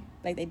away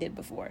like they did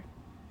before?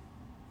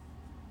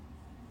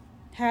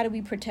 How do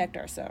we protect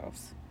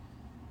ourselves?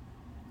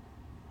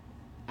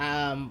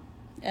 And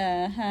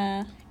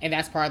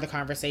that's part of the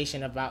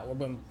conversation about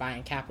when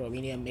buying capital.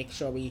 We need to make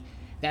sure we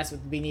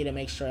need to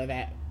make sure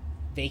that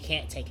they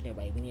can't take it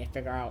away. We need to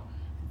figure out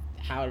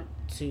how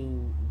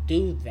to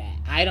do that.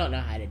 I don't know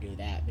how to do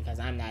that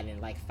because I'm not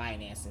in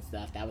finance and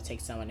stuff. That would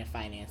take someone in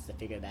finance to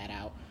figure that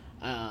out.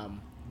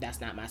 That's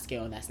not my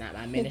skill. That's not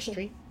my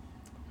ministry.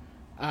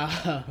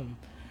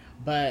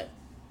 But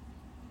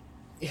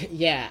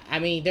yeah,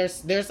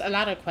 there's a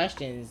lot of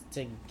questions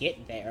to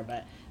get there,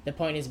 but the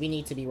point is we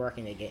need to be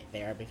working to get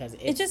there because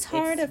it's just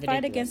hard to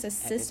fight against a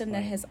system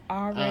that has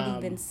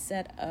already been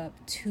set up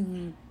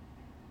to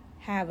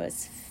have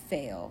us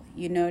fail.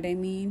 You know what I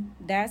mean?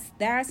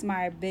 That's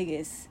my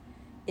biggest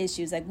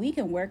issues. We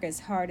can work as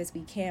hard as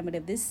we can, but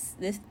if this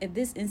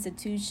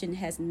institution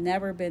has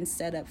never been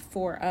set up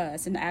for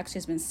us and actually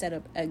has been set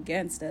up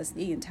against us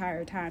the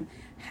entire time,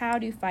 how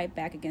do you fight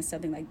back against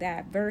something like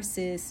that?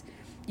 Versus,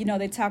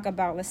 they talk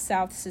about the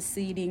South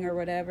seceding or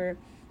whatever.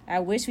 I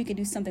wish we could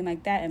do something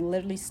like that and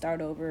literally start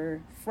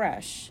over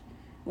fresh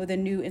with a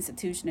new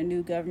institution, a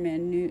new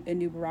government, a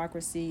new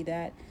bureaucracy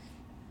that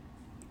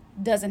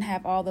doesn't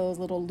have all those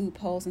little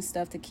loopholes and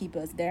stuff to keep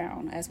us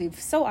down, as we've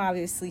so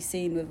obviously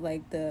seen with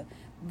the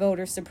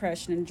voter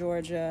suppression in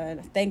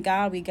Georgia. Thank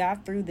God we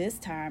got through this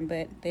time,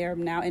 but they're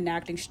now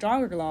enacting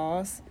stronger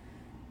laws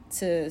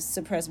to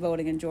suppress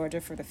voting in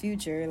Georgia for the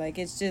future. Like,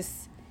 it's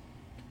just...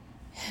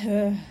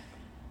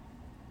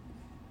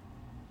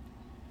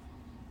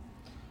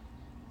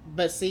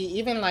 But see,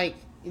 even like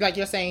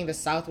you're saying, the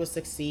South will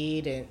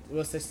succeed,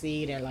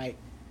 and like,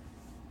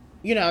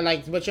 you know,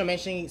 like what you're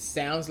mentioning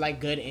sounds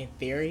like good in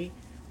theory,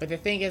 but the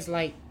thing is,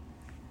 like,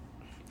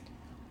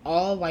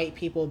 all white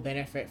people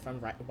benefit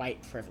from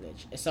white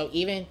privilege. So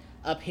even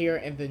up here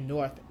in the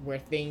North, where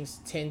things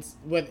in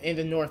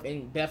the North,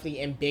 and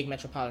definitely in big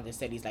metropolitan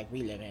cities like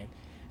we live in,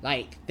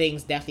 like,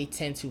 things definitely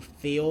tend to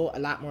feel a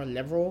lot more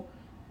liberal.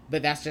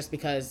 But that's just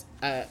because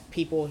the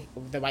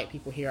white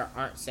people here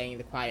aren't saying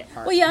the quiet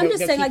part. Well, yeah, I'm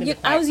just saying, like,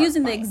 I was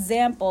using the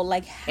example,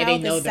 like, how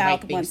the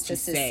South wants to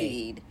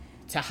secede.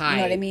 To hide. You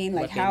know what I mean?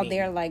 Like, how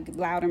they're, like,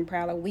 loud and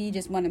proud. Like, we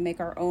just want to make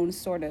our own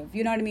sort of,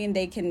 you know what I mean?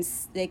 They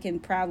can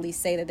proudly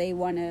say that they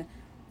want to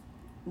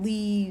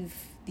leave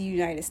the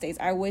United States.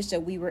 I wish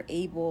that we were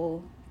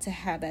able to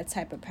have that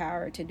type of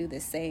power to do the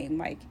same.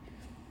 Like,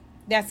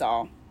 that's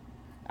all.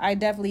 I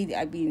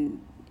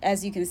mean,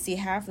 as you can see,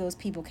 half of those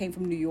people came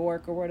from New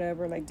York or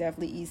whatever, like,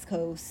 definitely East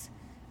Coast,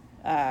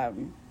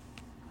 Proud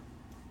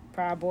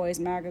Boys,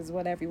 MAGAs,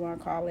 whatever you want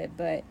to call it.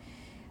 But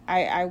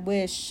I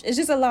wish, it's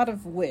just a lot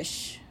of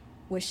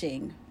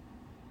wishing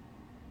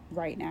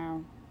right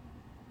now,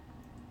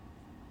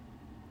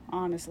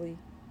 honestly.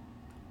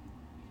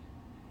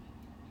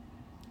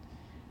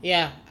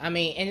 Yeah, I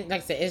mean, and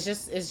like I said,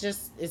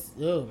 it's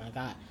oh my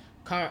God.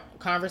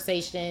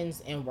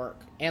 Conversations and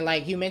work, and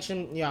like you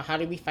mentioned, you know, how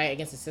do we fight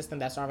against a system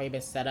that's already been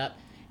set up?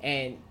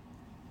 And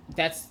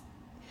that's,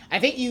 I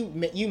think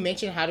you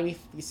mentioned, how do we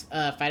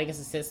fight against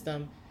a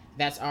system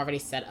that's already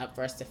set up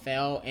for us to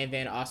fail, and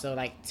then also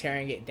like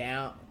tearing it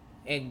down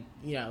and,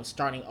 you know,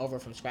 starting over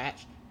from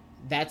scratch.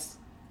 That's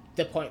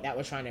the point that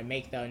we're trying to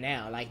make, though.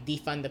 Now, like,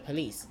 defund the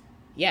police.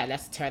 Yeah,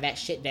 let's tear that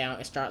shit down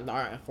and start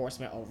law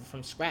enforcement over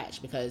from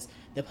scratch, because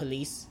the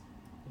police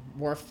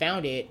were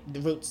founded, the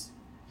roots.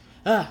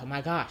 Oh my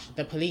gosh,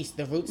 the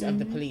roots of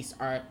the police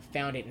are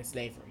founded in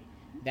slavery.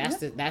 That's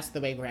the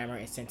way grammar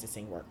and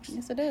sentencing works.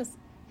 Yes, it is.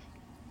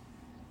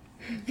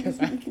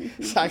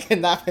 So I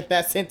cannot put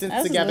that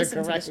sentence together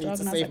correctly to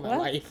save my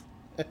life.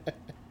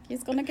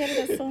 He's gonna get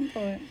it at some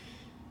point.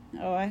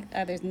 Oh,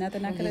 there's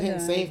nothing I could have done. You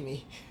didn't save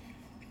me.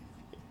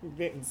 You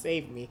didn't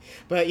save me.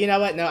 But you know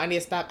what? No, I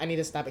need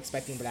to stop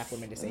expecting black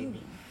women to save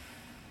me.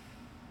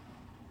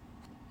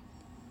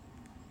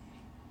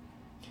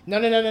 No.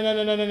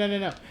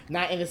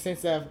 Not in the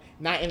sense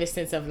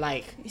of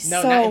like,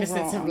 no, not in the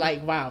sense of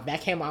like, wow, that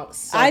came out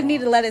so I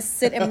need to let it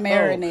sit and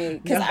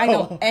marinate, because I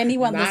know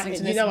anyone listening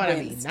to this, you know what I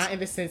mean? Not in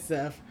the sense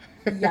of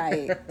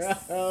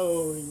yikes.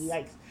 Oh,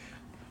 yikes.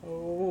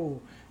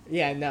 Oh,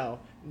 yeah, no.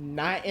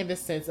 Not in the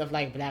sense of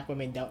like black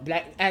women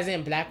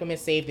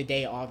save the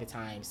day all the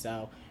time.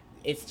 So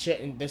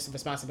this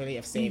responsibility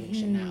of saving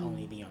should not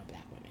only be on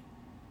black women.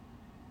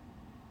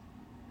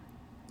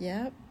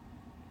 Yep.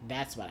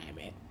 That's what I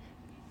meant.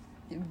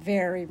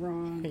 Very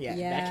wrong. Yeah,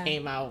 that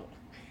came out.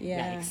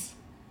 Yeah. Yikes.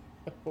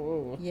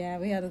 Oh. Yeah,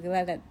 we had to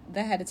let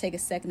that had to take a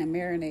second to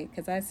marinate,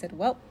 because I said,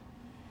 well,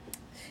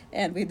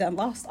 and we done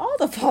lost all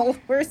the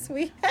followers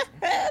we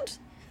had.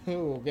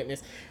 Oh,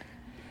 goodness.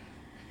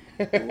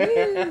 But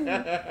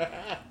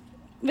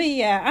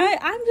yeah,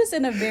 I'm just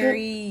in a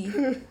very,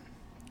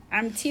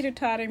 I'm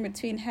teeter-tottering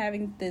between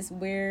having this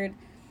weird,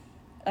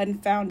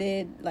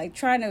 unfounded, like,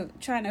 trying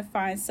to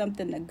find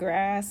something to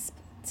grasp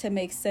to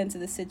make sense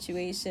of the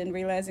situation,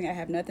 realizing I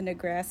have nothing to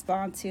grasp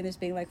onto, and just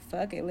being like,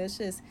 fuck it, let's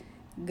just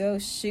go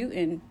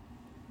shooting.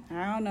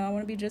 I don't know, I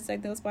want to be just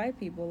like those white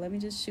people. Let me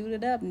just shoot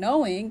it up,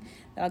 knowing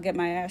that I'll get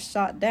my ass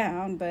shot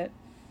down. But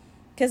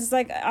because it's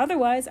like,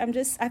 otherwise I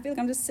feel like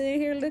I'm just sitting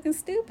here looking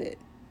stupid.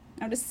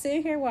 I'm just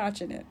sitting here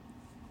watching it.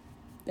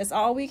 That's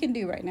all we can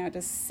do right now,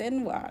 just sit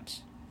and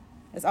watch.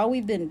 That's all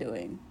we've been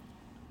doing.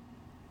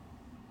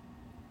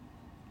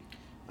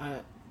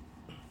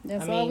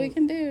 That's all we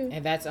can do.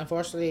 And that's,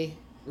 unfortunately,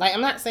 like,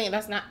 I'm not saying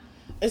that's not,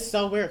 it's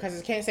so weird, because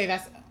I can't say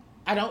that's,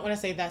 I don't want to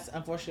say that's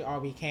unfortunately all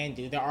we can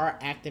do. There are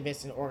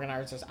activists and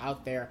organizers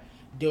out there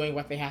doing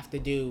what they have to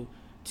do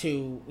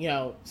to, you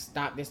know,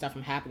 stop this stuff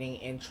from happening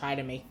and try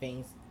to make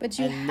things but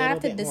you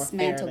have to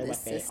dismantle this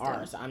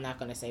system. So I'm not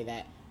going to say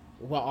that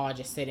we're all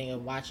just sitting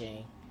and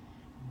watching.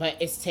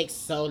 But it takes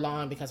so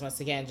long because, once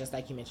again, just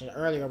like you mentioned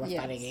earlier, we're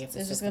fighting against a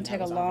system. It's just going to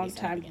take a long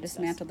time to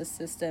dismantle the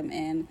system,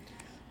 and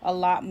a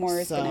lot more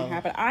is going to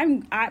happen.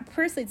 I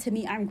personally, to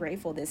me, I'm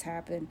grateful this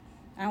happened.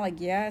 I'm like,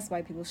 yes,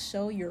 white people,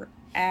 show your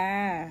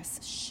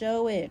ass.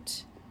 Show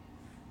it.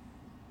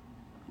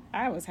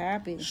 I was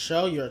happy.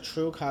 Show your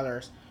true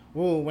colors.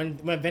 Woo, when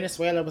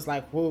Venezuela was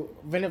like, woo,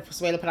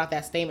 Venezuela put out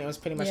that statement, it was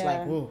pretty much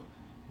like, woo,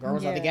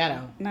 girls are the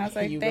ghetto. And I was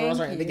like, you girls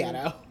are in the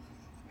ghetto.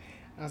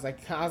 I was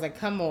like,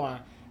 come on,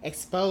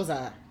 expose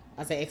us.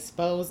 I say,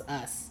 expose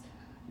us.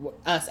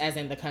 Us as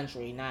in the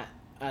country, not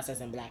us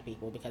as in black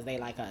people, because they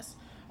like us.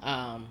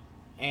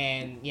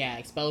 And yeah,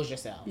 expose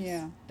yourselves.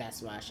 Yeah,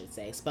 that's what I should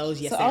say. Expose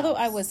yourselves. So although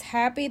I was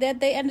happy that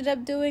they ended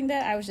up doing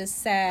that, I was just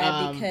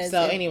sad because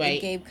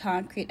it gave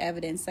concrete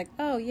evidence. Like,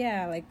 oh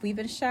yeah, like we've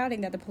been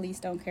shouting that the police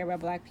don't care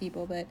about black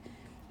people, but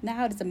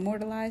now it's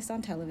immortalized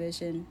on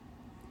television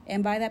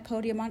and by that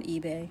podium on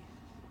eBay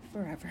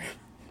forever.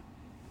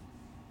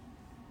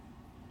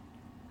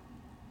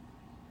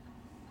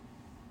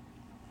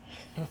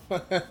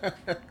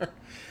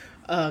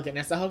 Oh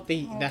goodness! I hope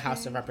the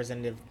House of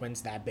Representatives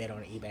wins that bid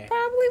on eBay.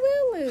 Probably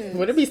will lose.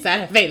 Would it be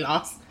sad if they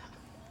lost?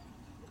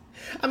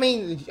 I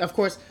mean, of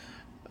course.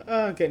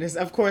 Oh goodness!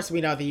 Of course,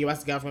 we know the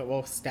U.S. government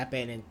will step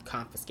in and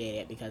confiscate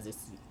it because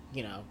it's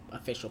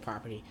official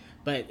property.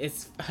 But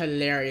it's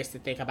hilarious to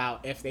think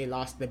about if they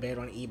lost the bid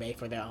on eBay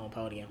for their own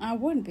podium. I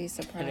wouldn't be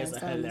surprised. It is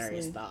a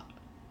hilarious thought.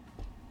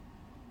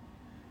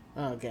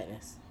 Oh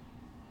goodness.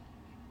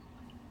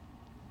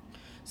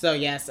 So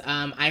yes,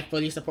 I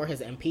fully support his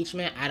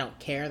impeachment. I don't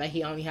care that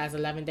he only has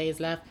 11 days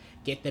left.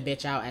 Get the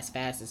bitch out as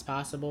fast as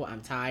possible.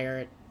 I'm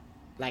tired.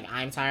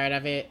 I'm tired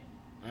of it.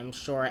 I'm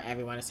sure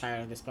everyone is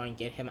tired of this point.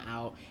 Get him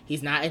out.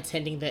 He's not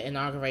attending the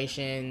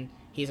inauguration.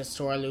 He's a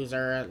sore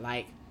loser.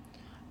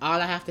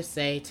 All I have to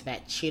say to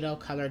that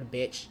Cheeto-colored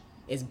bitch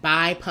is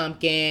bye,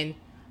 pumpkin.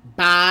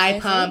 Bye,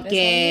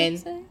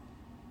 pumpkin.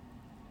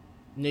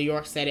 New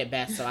York said it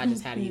best, so I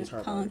just had to use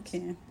her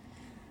pumpkin. Words.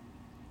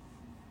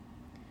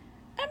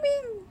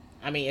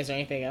 I mean, is there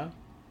anything else?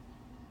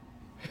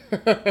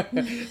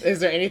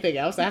 Is there anything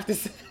else I have to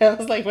say? I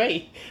was like,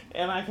 wait,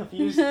 am I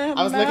confused?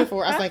 I was looking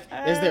for, I was like,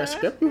 is there a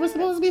script we were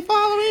supposed to be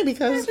following?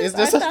 Because is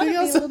there something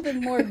else? I thought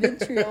it'd be a little bit more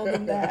vitriol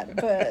than that,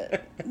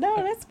 but no,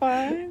 that's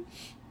fine.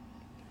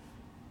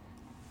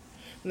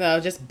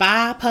 No, just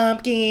bye,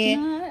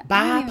 pumpkin. No,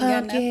 bye, pumpkin.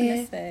 Got nothing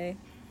to say.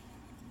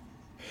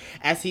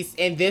 As he's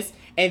in this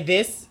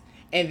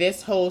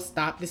whole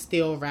Stop the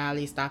Steal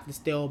rally, Stop the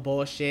Steal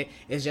bullshit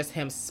is just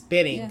him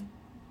spitting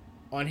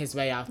on his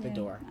way out the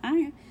door.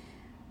 I'm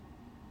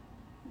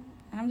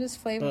just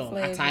Flavor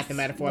Flav. I tied the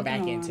metaphor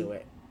back into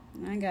it.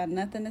 I got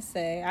nothing to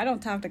say. I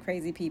don't talk to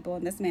crazy people,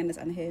 and this man is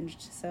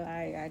unhinged, so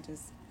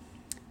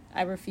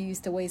I refuse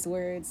to waste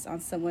words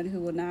on someone who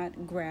will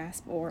not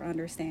grasp or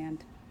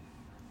understand.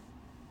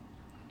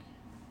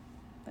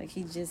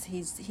 He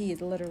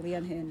is literally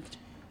unhinged.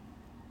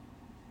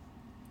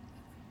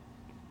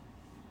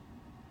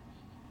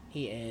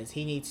 He is.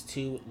 He needs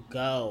to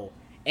go.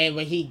 And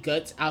when he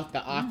gets out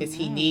the office,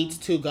 he needs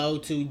to go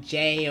to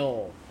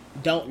jail.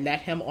 Don't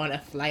let him on a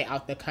flight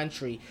out the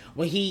country.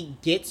 When he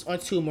gets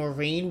onto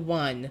Marine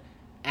One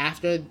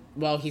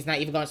he's not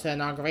even going to the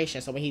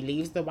inauguration. So when he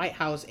leaves the White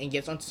House and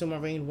gets onto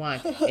Marine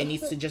One, it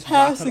needs to just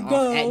drop him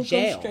off at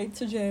jail. Go straight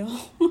to jail.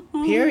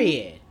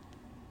 Period.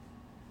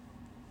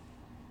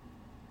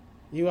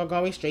 You are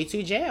going straight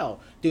to jail.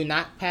 Do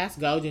not pass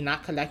go. Do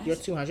not collect your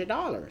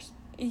 $200.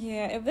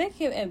 Yeah, if they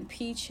could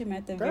impeach him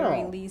at the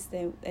very least,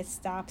 then it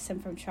stops him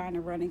from trying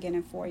to run again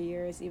in 4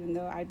 years, even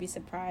though I'd be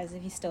surprised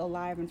if he's still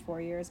alive in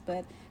 4 years.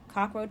 But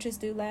cockroaches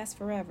do last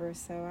forever,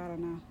 so I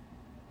don't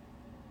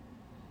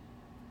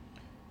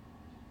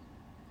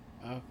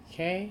know.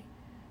 Okay.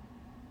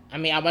 I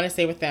mean, I want to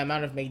say with the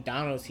amount of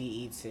McDonald's he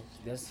eats, it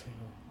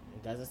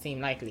doesn't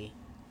seem likely.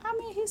 I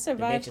mean, he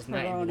survived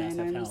Corona,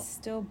 and I'm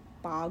still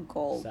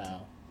boggled.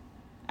 So.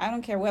 I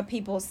don't care what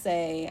people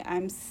say.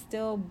 I'm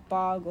still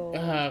boggled.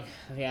 Yeah,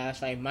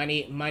 that's right.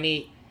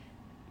 Money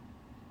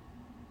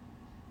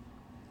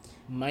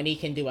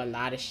can do a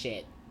lot of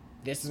shit.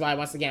 This is why,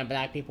 once again,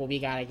 black people, we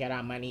gotta get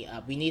our money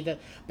up. We need the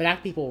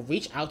black people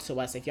reach out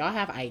to us. If y'all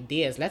have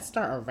ideas, let's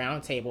start a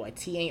roundtable. A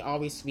tea ain't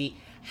always sweet.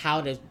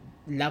 How to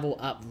level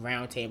up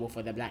roundtable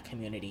for the black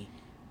community.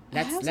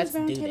 Let's do this.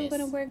 How's this roundtable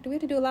gonna work? Do we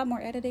have to do a lot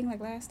more editing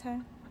like last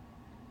time?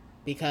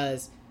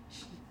 Because.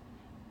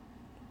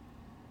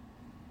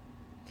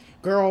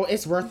 Girl,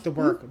 it's worth the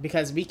work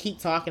because we keep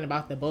talking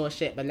about the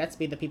bullshit, but let's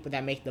be the people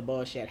that make the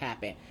bullshit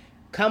happen.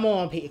 Come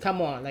on.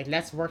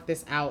 Let's work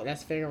this out.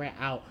 Let's figure it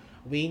out.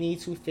 We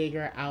need to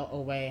figure out a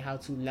way how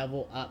to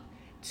level up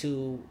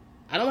to...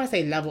 I don't want to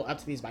say level up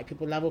to these white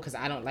people level because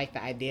I don't like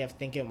the idea of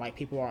thinking white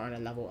people are on a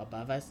level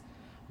above us.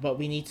 But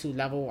we need to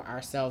level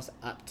ourselves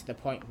up to the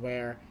point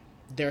where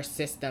their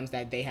systems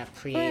that they have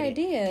created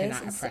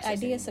cannot oppress us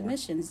idea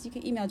submissions. You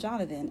can email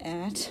Jonathan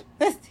at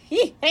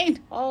he ain't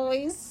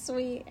always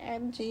sweet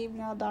at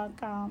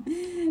gmail.com.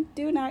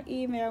 Do not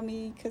email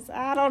me because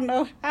I don't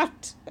know how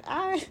to.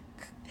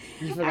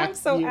 I'm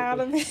so out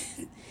of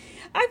it.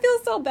 I feel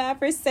so bad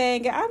for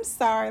saying it. I'm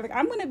sorry.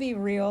 I'm gonna be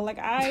real.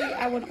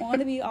 I would want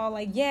to be all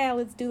yeah,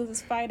 let's do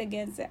this fight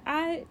against it.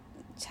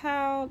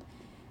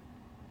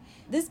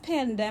 This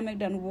pandemic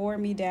done wore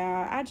me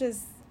down.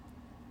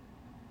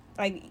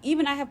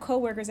 Even I have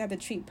coworkers that have to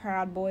treat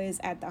Proud Boys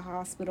at the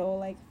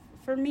hospital.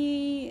 For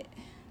me,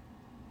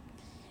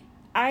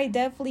 I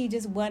definitely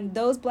just want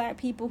those black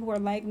people who are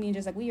like me and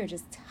just we are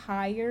just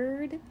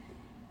tired.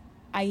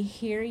 I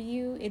hear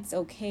you. It's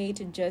okay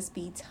to just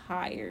be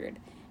tired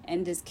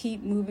and just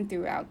keep moving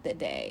throughout the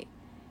day.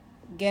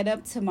 Get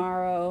up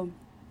tomorrow,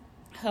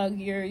 hug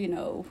your,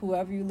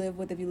 whoever you live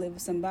with, if you live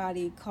with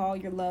somebody, call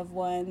your loved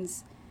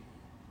ones.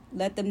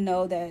 let them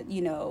know that,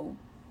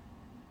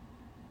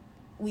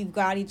 we've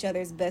got each other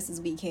as best as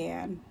we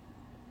can.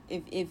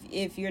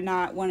 If you're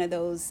not one of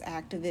those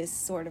activist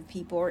sort of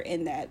people or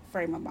in that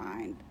frame of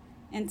mind,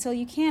 until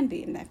you can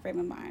be in that frame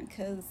of mind,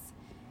 because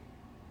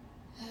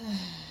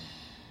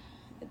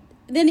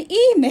then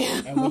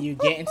email. And when you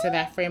get into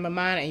that frame of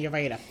mind and you're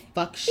ready to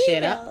fuck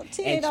shit up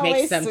and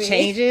make some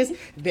changes,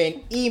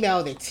 then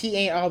email the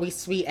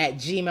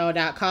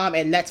tain'talwayssweet@gmail.com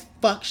and let's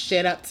fuck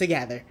shit up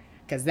together.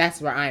 Because that's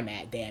where I'm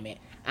at, damn it.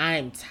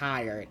 I'm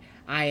tired.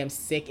 I am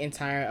sick and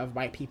tired of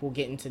white people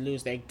getting to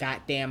lose their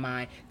goddamn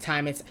mind.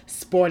 Time it's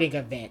sporting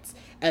events,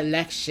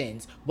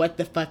 elections. What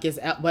the fuck is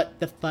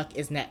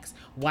next?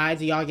 Why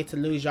do y'all get to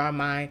lose your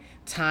mind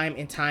time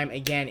and time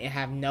again and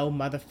have no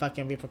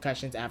motherfucking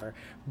repercussions ever?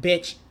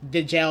 Bitch,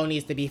 the jail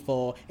needs to be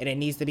full, and it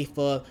needs to be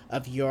full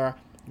of your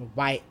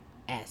white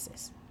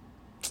asses.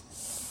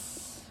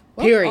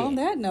 Well, period. On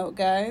that note,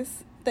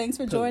 guys, thanks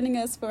for joining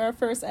us for our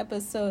first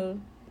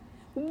episode.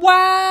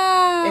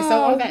 Wow. And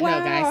so on that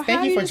note, guys,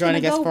 thank you for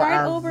joining us for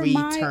our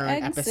return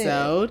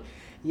episode.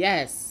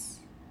 Yes.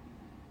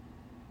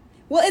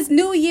 Well, it's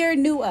new year,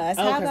 new us.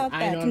 How about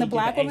that? Can the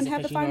black woman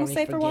have the final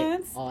say for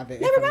once?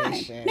 Never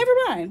mind.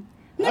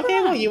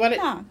 Okay, well, you want it?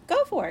 Nah,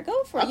 go for it.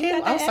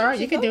 Okay, I'm sorry.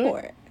 You can do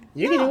it.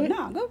 You can do it.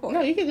 No, go for it. No,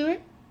 you can do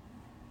it.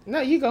 No,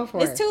 you go for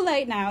it. It's too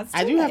late now.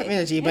 I do have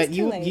energy, but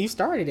you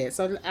started it.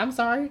 So I'm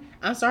sorry.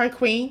 I'm sorry,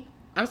 Queen.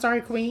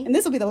 And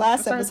this will be the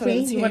last episode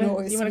of the You want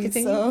to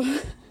continue? So.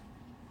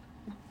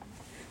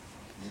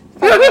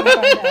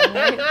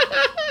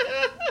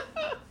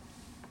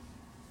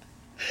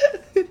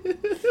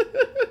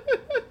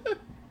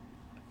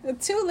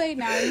 Too late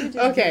now.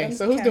 Okay,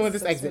 so who's doing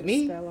this exit?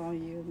 Me?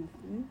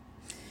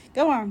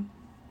 Go on.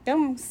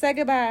 Say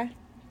goodbye.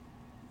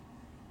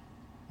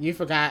 You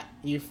forgot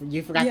the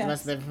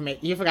rest of the information.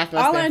 You forgot the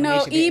rest of the information. All I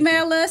know,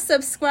 email us,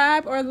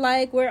 subscribe, or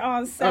like. We're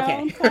on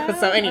SoundCloud. Okay,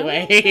 so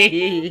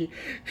anyway.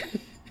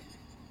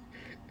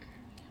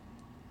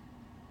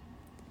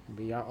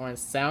 We are on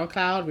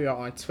SoundCloud. We are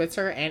on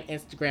Twitter and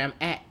Instagram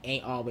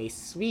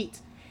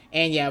 @AintAlwaysSweet.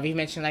 And yeah, we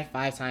mentioned like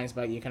 5 times,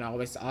 but you can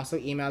always also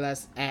email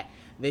us at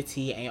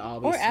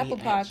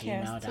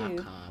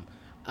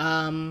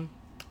thetain'talwaysSweet@gmail.com.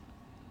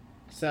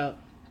 So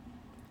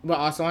we're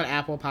also on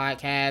Apple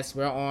Podcasts.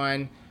 We're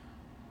on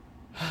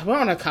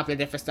a couple of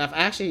different stuff.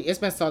 Actually, it's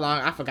been so long,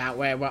 I forgot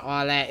where we're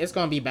all at. It's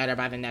going to be better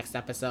by the next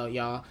episode,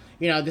 y'all.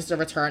 This is a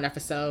return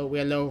episode.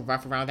 We're a little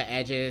rough around the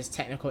edges.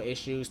 Technical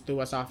issues threw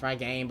us off our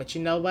game. But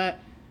you know what?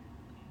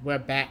 We're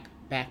back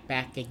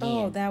again.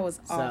 Oh, that was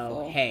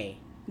awful. So, hey.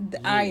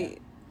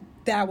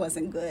 That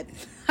wasn't good.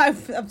 I'm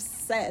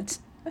upset.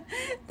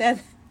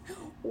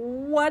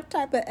 What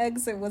type of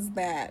exit was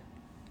that?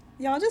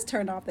 Y'all just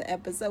turn off the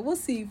episode. We'll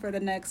see you for the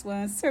next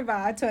one.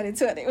 Survive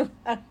 2020.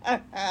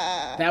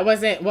 That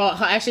wasn't... Well,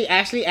 actually,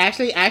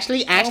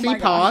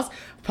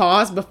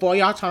 pause before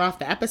y'all turn off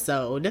the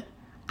episode.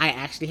 I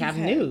actually have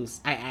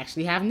news.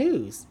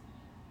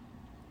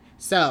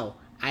 So,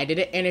 I did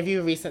an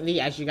interview recently.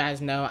 As you guys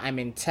know, I'm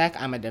in tech.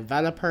 I'm a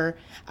developer.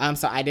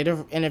 So I did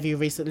an interview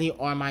recently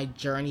on my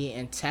journey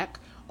in tech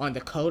on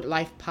the Code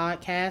Life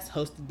podcast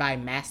hosted by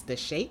Master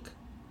Shake.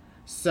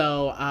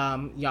 So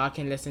y'all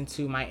can listen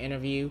to my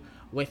interview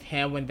with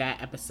him when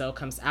that episode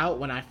comes out.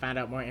 When I find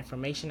out more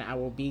information, I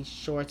will be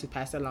sure to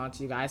pass it along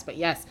to you guys. But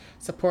yes,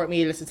 support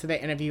me. Listen to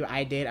the interview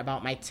I did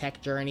about my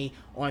tech journey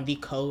on the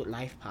Code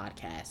Life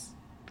podcast.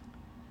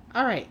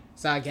 All right.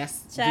 So I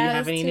guess, do you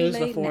have any news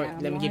before?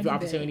 Let me give you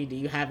opportunity. Do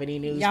you have any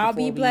news? Y'all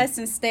be blessed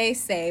and stay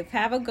safe.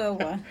 Have a good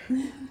one.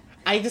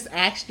 I just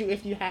asked you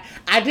if you had.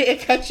 I didn't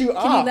cut you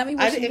off. Can you let me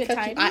wish you good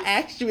tidings? I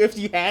asked you if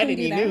you had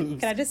any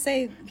news. Can I just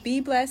say, be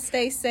blessed,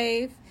 stay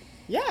safe.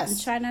 Yes.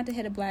 And try not to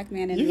hit a black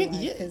man in real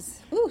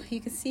life, because you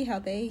can see how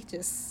they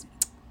just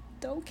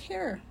don't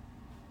care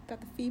about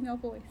the female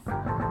voice.